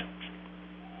message.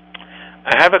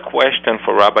 I have a question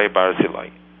for Rabbi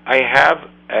Barzilai. I have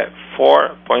a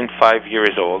 4.5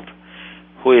 years old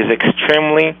who is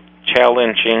extremely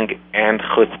challenging and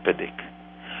chutzpahdik.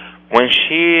 When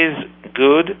she is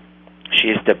good, she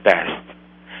is the best.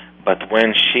 But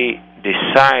when she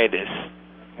decides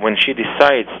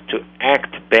to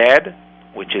act bad,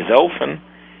 which is often,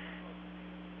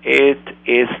 it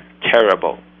is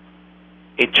terrible.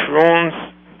 It ruins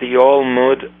the whole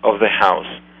mood of the house.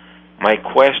 My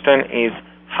question is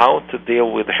how to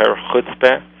deal with her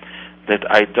chutzpah that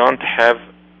I don't have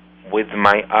with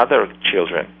my other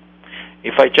children.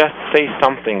 If I just say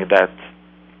something that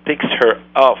ticks her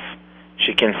off,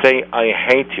 she can say, I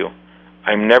hate you.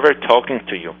 I'm never talking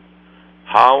to you.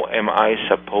 How am I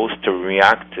supposed to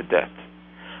react to that?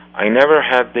 I never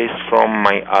had this from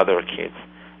my other kids.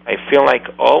 I feel like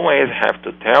always have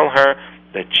to tell her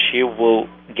that she will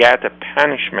get a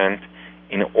punishment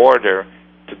in order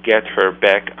to get her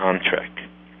back on track.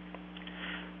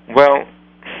 Well,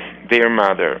 dear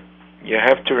mother, you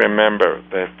have to remember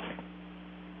that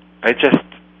I just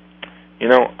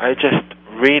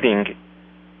reading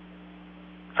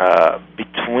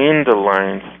between the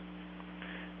lines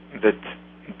that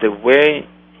the way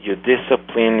you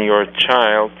discipline your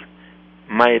child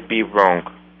might be wrong.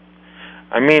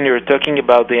 I mean, you're talking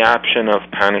about the option of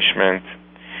punishment.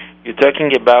 You're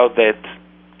talking about that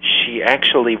she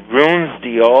actually ruins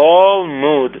the whole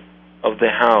mood of the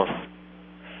house.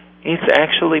 It's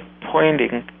actually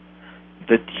pointing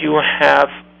that you have,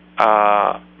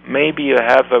 maybe you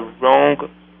have a wrong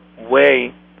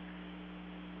way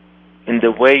in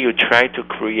the way you try to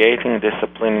creating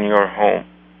discipline in your home.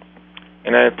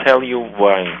 And I'll tell you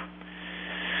why.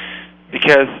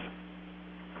 Because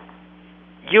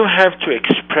you have to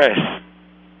express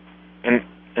and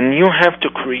you have to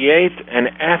create an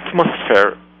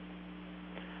atmosphere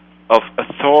of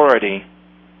authority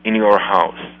in your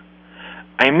house.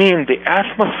 I mean, the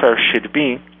atmosphere should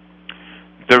be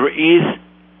there is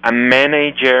a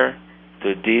manager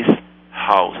to this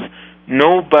house.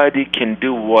 Nobody can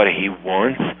do what he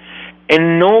wants,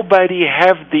 and nobody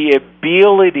have the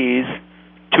abilities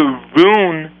to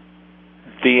ruin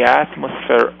the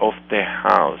atmosphere of the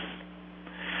house.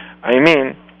 I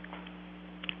mean,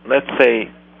 let's say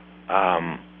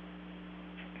that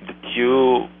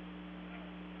you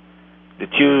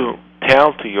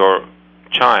tell to your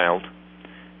child,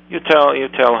 you tell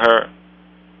her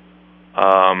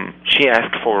she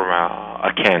asked for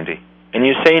a candy, and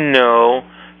you say no.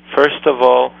 First of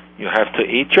all, you have to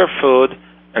eat your food,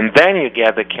 and then you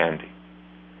get the candy.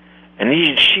 And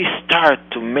she start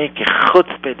to make a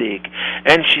chutzpahdik,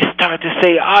 and she start to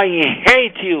say, I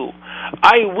hate you,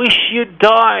 I wish you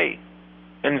die,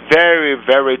 and very,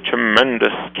 very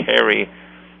tremendous, scary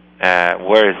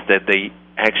words that they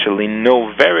actually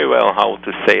know very well how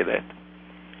to say that.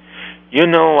 You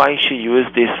know why she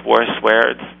used these worse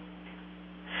words?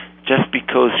 Just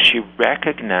because she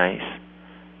recognized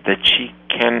that she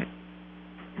can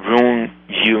ruin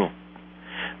you,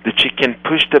 that she can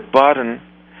push the button,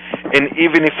 and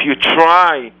even if you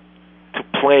try to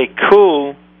play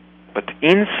cool, but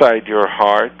inside your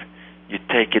heart, You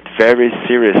take it very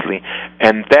seriously.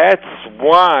 And that's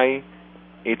why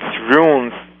it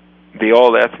ruins the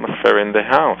whole atmosphere in the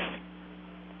house.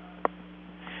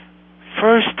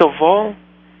 First of all,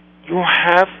 you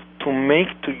have to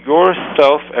make to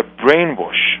yourself a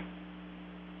brainwash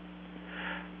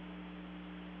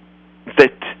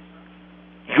that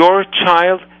your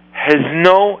child has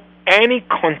no any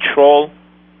control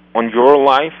on your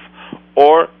life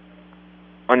or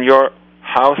on your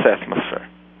house atmosphere.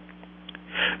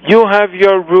 You have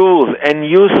your rules, and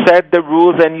you set the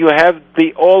rules, and you have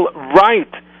the all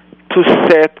right to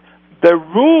set the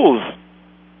rules.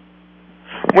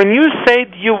 When you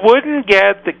said you wouldn't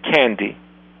get the candy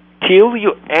till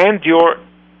you end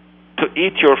to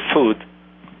eat your food,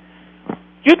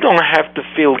 you don't have to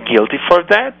feel guilty for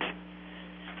that.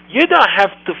 You don't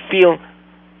have to feel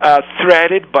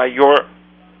threatened by your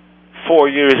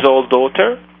 4-year-old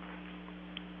daughter.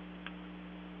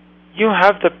 You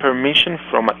have the permission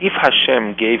from, if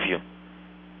Hashem gave you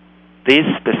these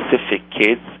specific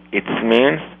kids, it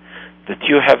means that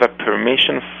you have a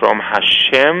permission from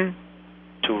Hashem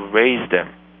to raise them.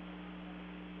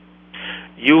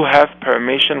 You have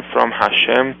permission from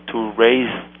Hashem to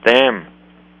raise them.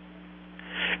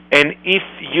 And if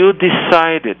you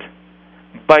decided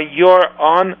by your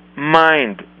own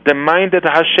mind, the mind that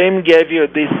Hashem gave you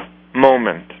this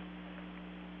moment,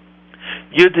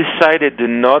 you decided to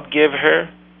not give her,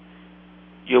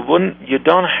 you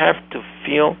don't have to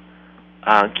feel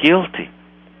guilty.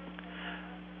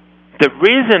 The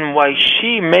reason why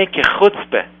she make a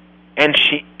chutzpah and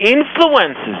she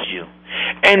influences you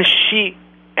and she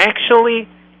actually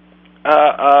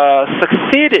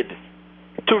succeeded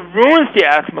to ruin the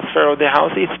atmosphere of the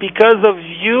house, it's because of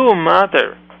you,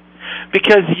 mother.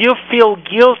 Because you feel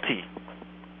guilty.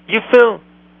 You feel,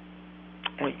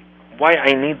 why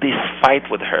I need this fight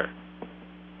with her?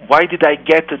 Why did I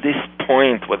get to this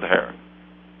point with her?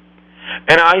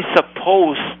 And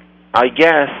I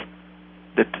guess,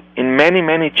 that in many,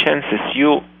 many chances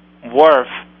you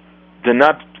do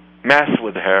not mess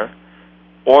with her,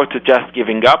 or to just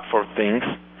giving up for things,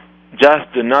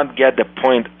 just do not get the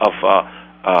point of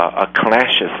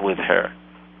clashes with her.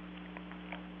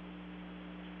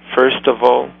 First of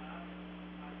all,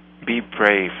 be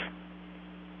brave.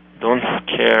 Don't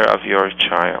scare of your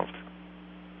child.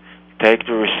 Take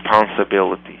the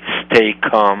responsibility. Stay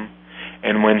calm.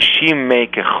 And when she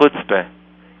make a chutzpah,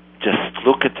 just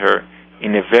look at her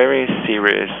in a very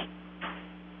serious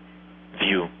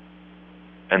view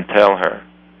and tell her,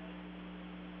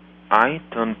 I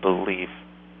don't believe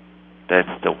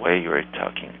that's the way you're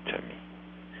talking to me.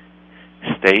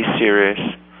 Stay serious.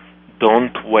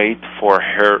 Don't wait for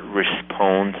her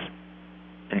response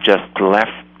and just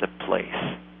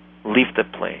leave the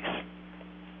place.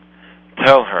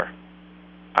 Tell her,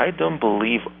 I don't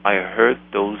believe I heard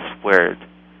those words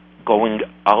going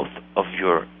out of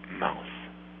your mouth.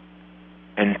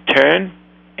 And turn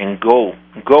and go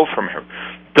from her.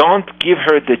 Don't give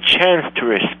her the chance to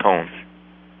respond.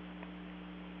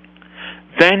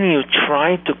 Then you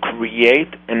try to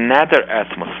create another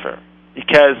atmosphere,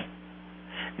 because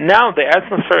now the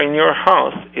atmosphere in your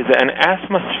house is an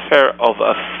atmosphere of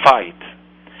a fight,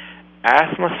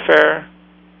 atmosphere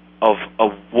of a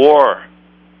war.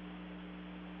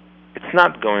 It's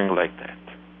not going like that.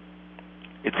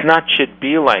 It's not should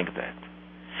be like that.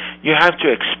 You have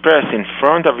to express in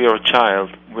front of your child,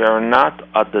 we are not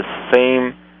at the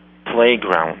same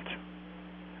playground.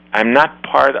 I'm not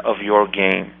part of your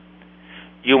game.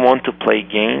 You want to play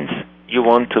games? You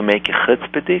want to make a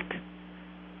chutzpahdik?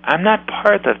 I'm not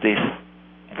part of this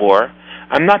war.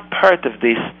 I'm not part of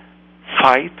this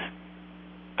fight.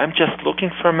 I'm just looking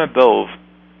from above,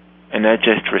 and I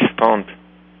just respond,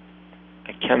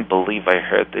 I can't believe I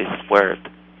heard this word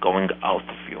going out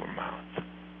of your mouth.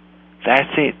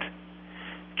 That's it.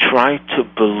 Try to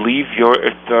believe your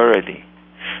authority.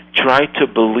 Try to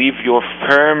believe your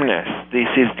firmness. This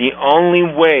is the only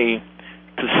way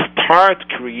to start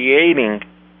creating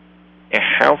a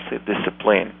healthy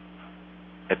discipline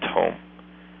at home.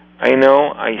 I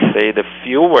know I say the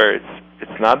few words.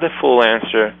 It's not the full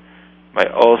answer,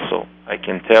 but also I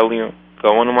can tell you,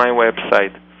 go on my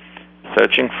website,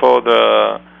 searching for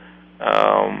the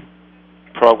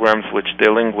programs which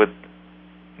dealing with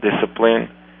discipline,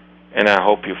 and I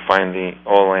hope you find the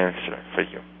all answer for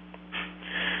you.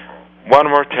 One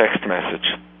more text message.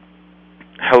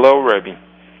 Hello, Rebbe.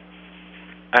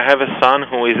 I have a son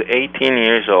who is 18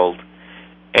 years old,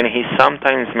 and he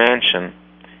sometimes mentions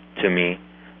to me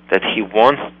that he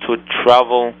wants to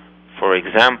travel, for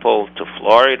example, to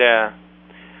Florida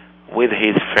with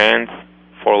his friends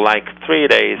for like 3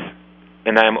 days,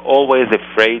 and I'm always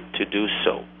afraid to do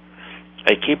so.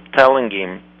 I keep telling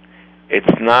him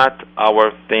it's not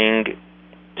our thing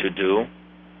to do,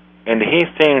 and he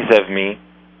thinks of me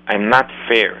I'm not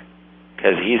fair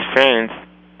because his friends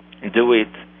do it,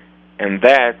 and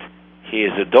that he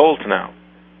is adult now,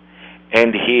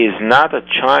 and he is not a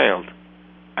child.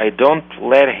 I don't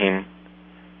let him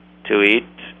to it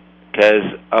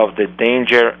because of the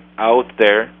danger out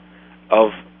there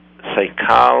of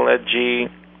psychology,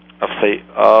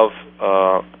 of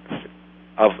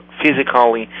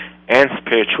physically and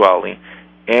spiritually,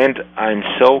 and I'm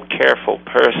so careful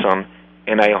person,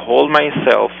 and I hold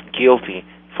myself guilty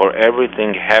for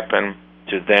everything happened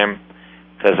to them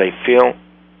because I feel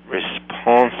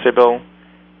responsible.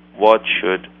 What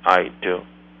should I do,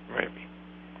 Rabbi?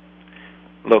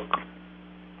 Look,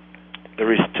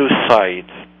 there is two sides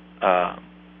to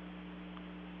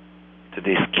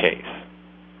this case.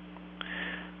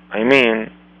 I mean,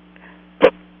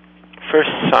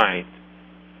 first side,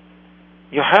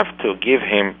 you have to give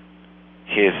him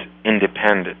his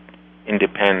independent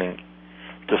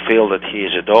to feel that he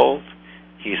is adult.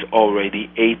 He's already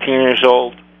 18 years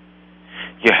old.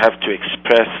 You have to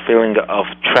express feeling of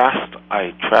trust.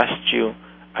 I trust you.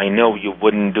 I know you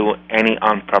wouldn't do any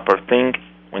improper thing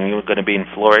when you're going to be in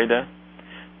Florida.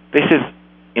 This is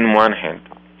in one hand.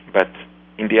 But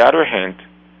in the other hand,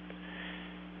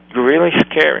 you're really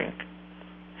scaring.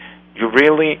 You're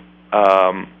really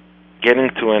getting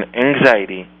to an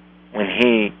anxiety when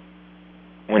he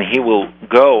will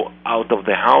go out of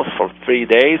the house for 3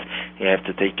 days. You have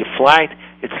to take a flight.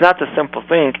 It's not a simple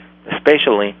thing,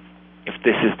 especially if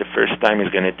this is the first time he's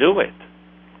going to do it.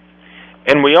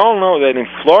 And we all know that in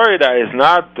Florida is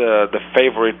not the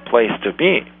favorite place to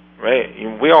be, right?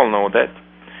 We all know that.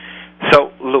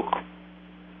 So, look,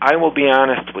 I will be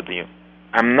honest with you.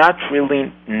 I'm not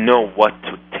really know what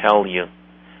to tell you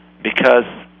because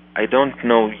I don't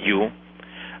know you.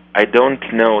 I don't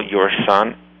know your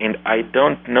son, and I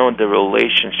don't know the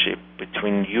relationship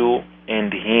between you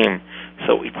and him.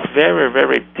 So it's very,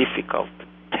 very difficult.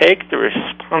 Take the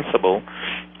responsible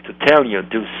to tell you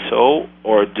do so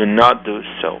or do not do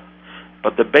so.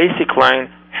 But the basic line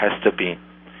has to be,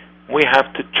 we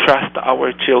have to trust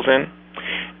our children,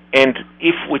 and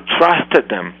if we trusted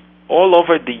them all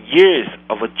over the years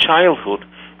of a childhood,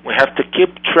 we have to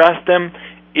keep trust them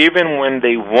even when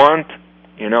they want,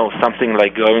 something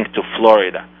like going to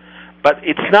Florida. But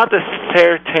it's not a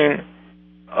certain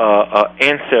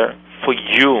answer for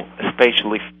you,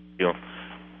 especially for you.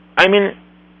 I mean,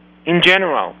 in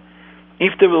general,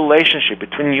 if the relationship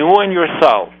between you and your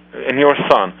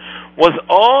son was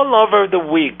all over the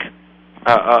week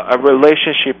a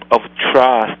relationship of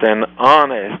trust and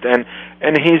honest,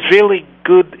 and he's really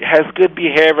good, has good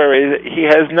behavior, he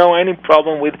has no any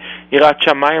problem with Yirat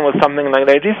Shamayim or something like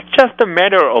that. It's just a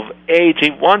matter of age. He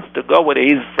wants to go with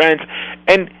his friends,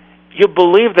 and you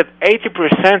believe that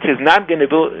 80% is not going to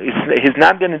do, he's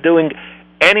not going to doing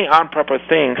any improper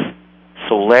things,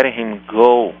 so let him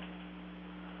go.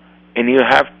 And you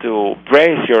have to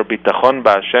brace your bitachon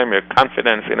b'Hashem, your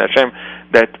confidence in Hashem,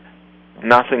 that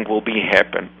nothing will be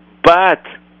happen. But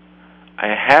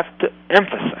I have to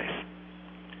emphasize,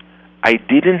 I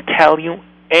didn't tell you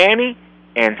any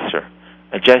answer.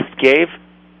 I just gave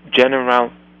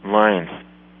general lines,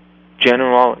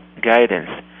 general guidance.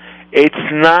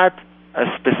 It's not a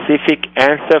specific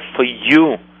answer for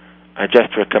you. I'm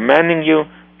just recommending you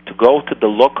to go to the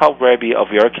local rabbi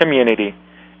of your community,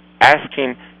 ask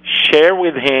him, share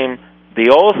with him the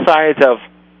all sides of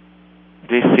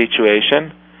this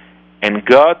situation, and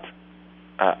got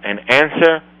an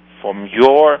answer from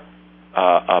your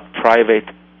private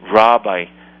rabbi,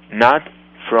 not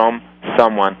from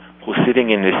someone who's sitting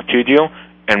in the studio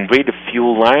and read a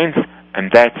few lines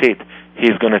and that's it.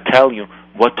 He's going to tell you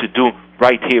what to do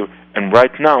right here and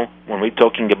right now when we're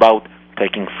talking about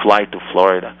taking flight to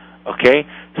Florida. Okay?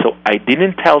 So I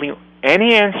didn't tell you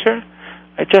any answer.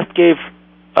 I just gave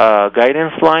a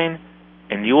guidance line,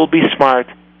 and you will be smart.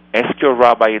 Ask your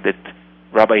rabbi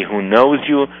who knows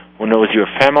you, who knows your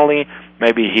family.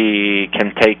 Maybe he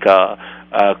can take a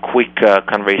quick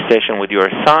conversation with your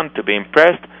son to be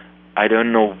impressed. I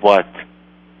don't know what.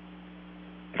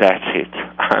 That's it.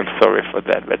 I'm sorry for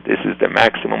that, but this is the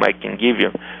maximum I can give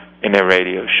you in a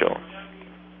radio show.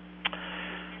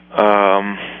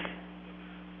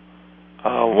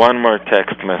 One more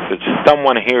text message.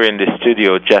 Someone here in the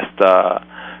studio just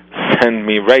sent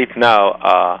me right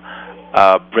now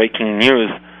breaking news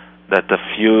that a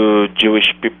few Jewish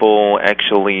people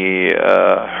actually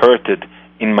hurted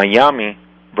in Miami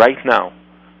right now.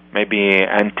 Maybe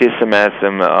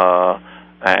anti-Semitism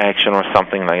action or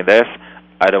something like this.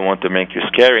 I don't want to make you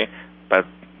scary, but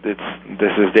This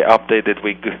is the update that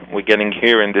we're getting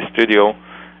here in the studio,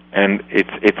 and it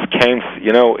came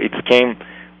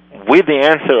with the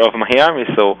answer of Miami,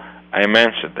 so I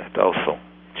mentioned that also.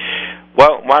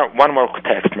 Well, one more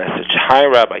text message. Hi,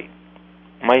 Rabbi.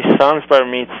 My son's bar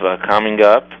mitzvah coming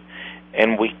up,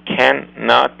 and we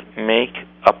cannot make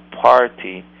a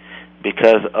party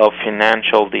because of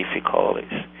financial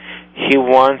difficulties. He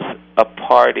wants a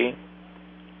party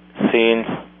since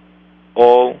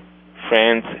all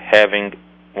friends having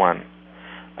one.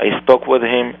 I spoke with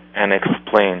him and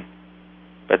explained,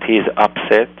 but he is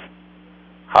upset.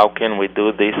 How can we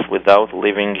do this without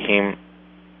leaving him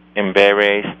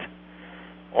embarrassed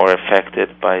or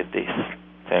affected by this?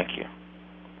 Thank you.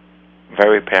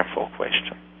 Very painful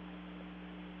question.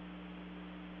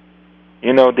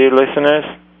 Dear listeners,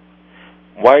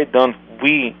 why don't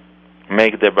we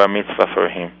make the bar mitzvah for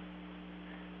him?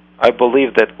 I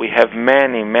believe that we have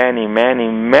many,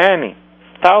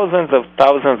 thousands of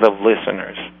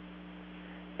listeners.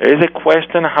 There is a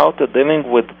question how to dealing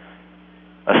with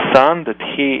a son that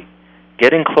he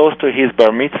getting close to his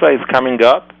bar mitzvah is coming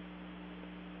up,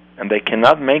 and they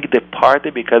cannot make the party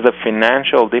because of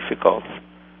financial difficulties.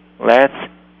 Let's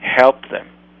help them.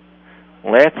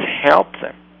 Let's help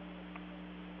them.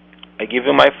 I give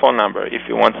you my phone number. If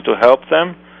you want to help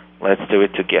them, let's do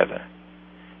it together.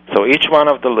 So each one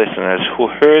of the listeners who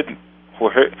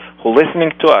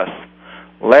listening to us,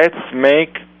 let's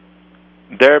make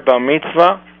their bar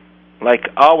mitzvah like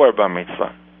our bar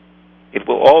mitzvah. It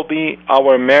will all be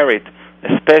our merit,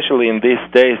 especially in these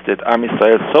days that Am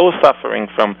Yisrael is so suffering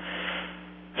from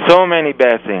so many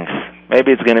bad things.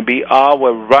 Maybe it's going to be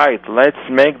our right. Let's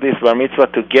make this bar mitzvah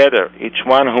together. Each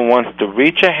one who wants to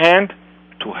reach a hand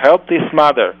to help this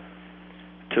mother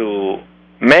to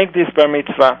make this bar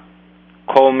mitzvah,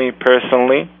 call me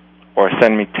personally or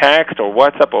send me text or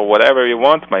WhatsApp or whatever you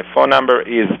want. My phone number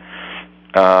is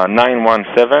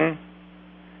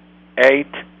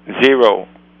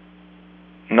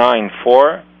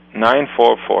 917-8094-9444.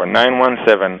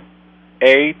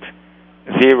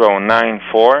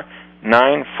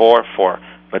 917-8094-944.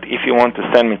 But if you want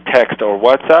to send me text or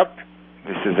WhatsApp,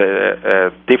 this is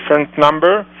a different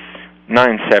number,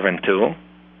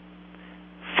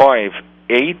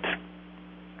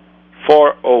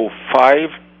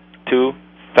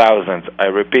 972-405-2000. I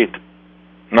repeat,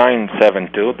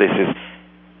 972, this is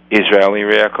Israeli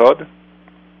area code,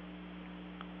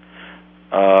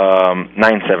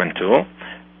 972,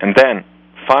 and then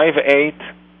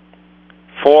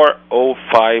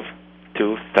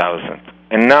 58-405-2000.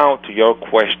 And now to your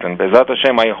question. Bezat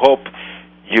Hashem, I hope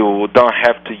you don't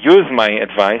have to use my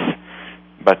advice,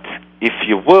 but if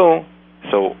you will,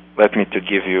 so let me to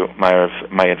give you my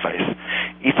advice.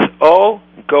 It's all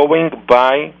going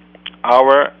by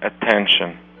our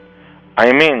attention.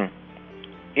 I mean,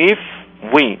 if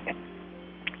we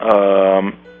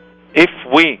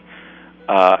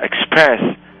express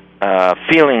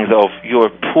feelings of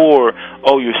you're poor,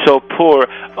 oh you're so poor,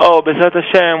 oh Bezat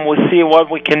Hashem, we'll see what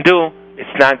we can do,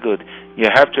 it's not good. You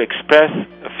have to express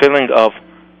a feeling of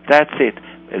that's it,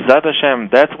 Bezat Hashem,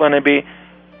 that's going to be,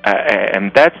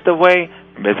 and that's the way.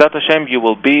 Bezat Hashem, you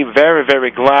will be very, very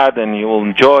glad and you will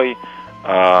enjoy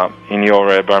in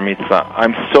your bar mitzvah.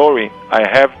 I'm sorry, I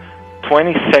have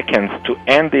 20 seconds to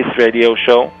end this radio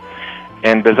show,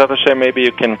 and Bezat Hashem, maybe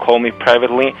you can call me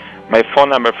privately. My phone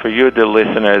number for you, the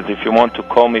listeners, if you want to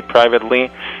call me privately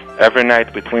every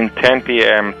night between 10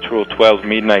 p.m. through 12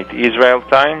 midnight Israel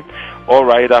time, or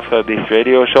right after this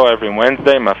radio show every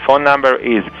Wednesday, my phone number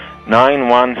is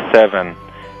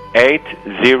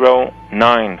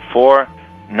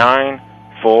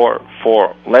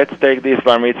 917-8094-944. Let's take this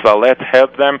bar mitzvah, let's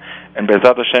help them, and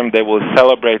Bezat Hashem, they will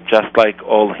celebrate just like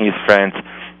all his friends.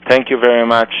 Thank you very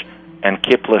much, and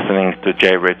keep listening to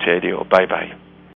J-Rich Radio. Bye-bye.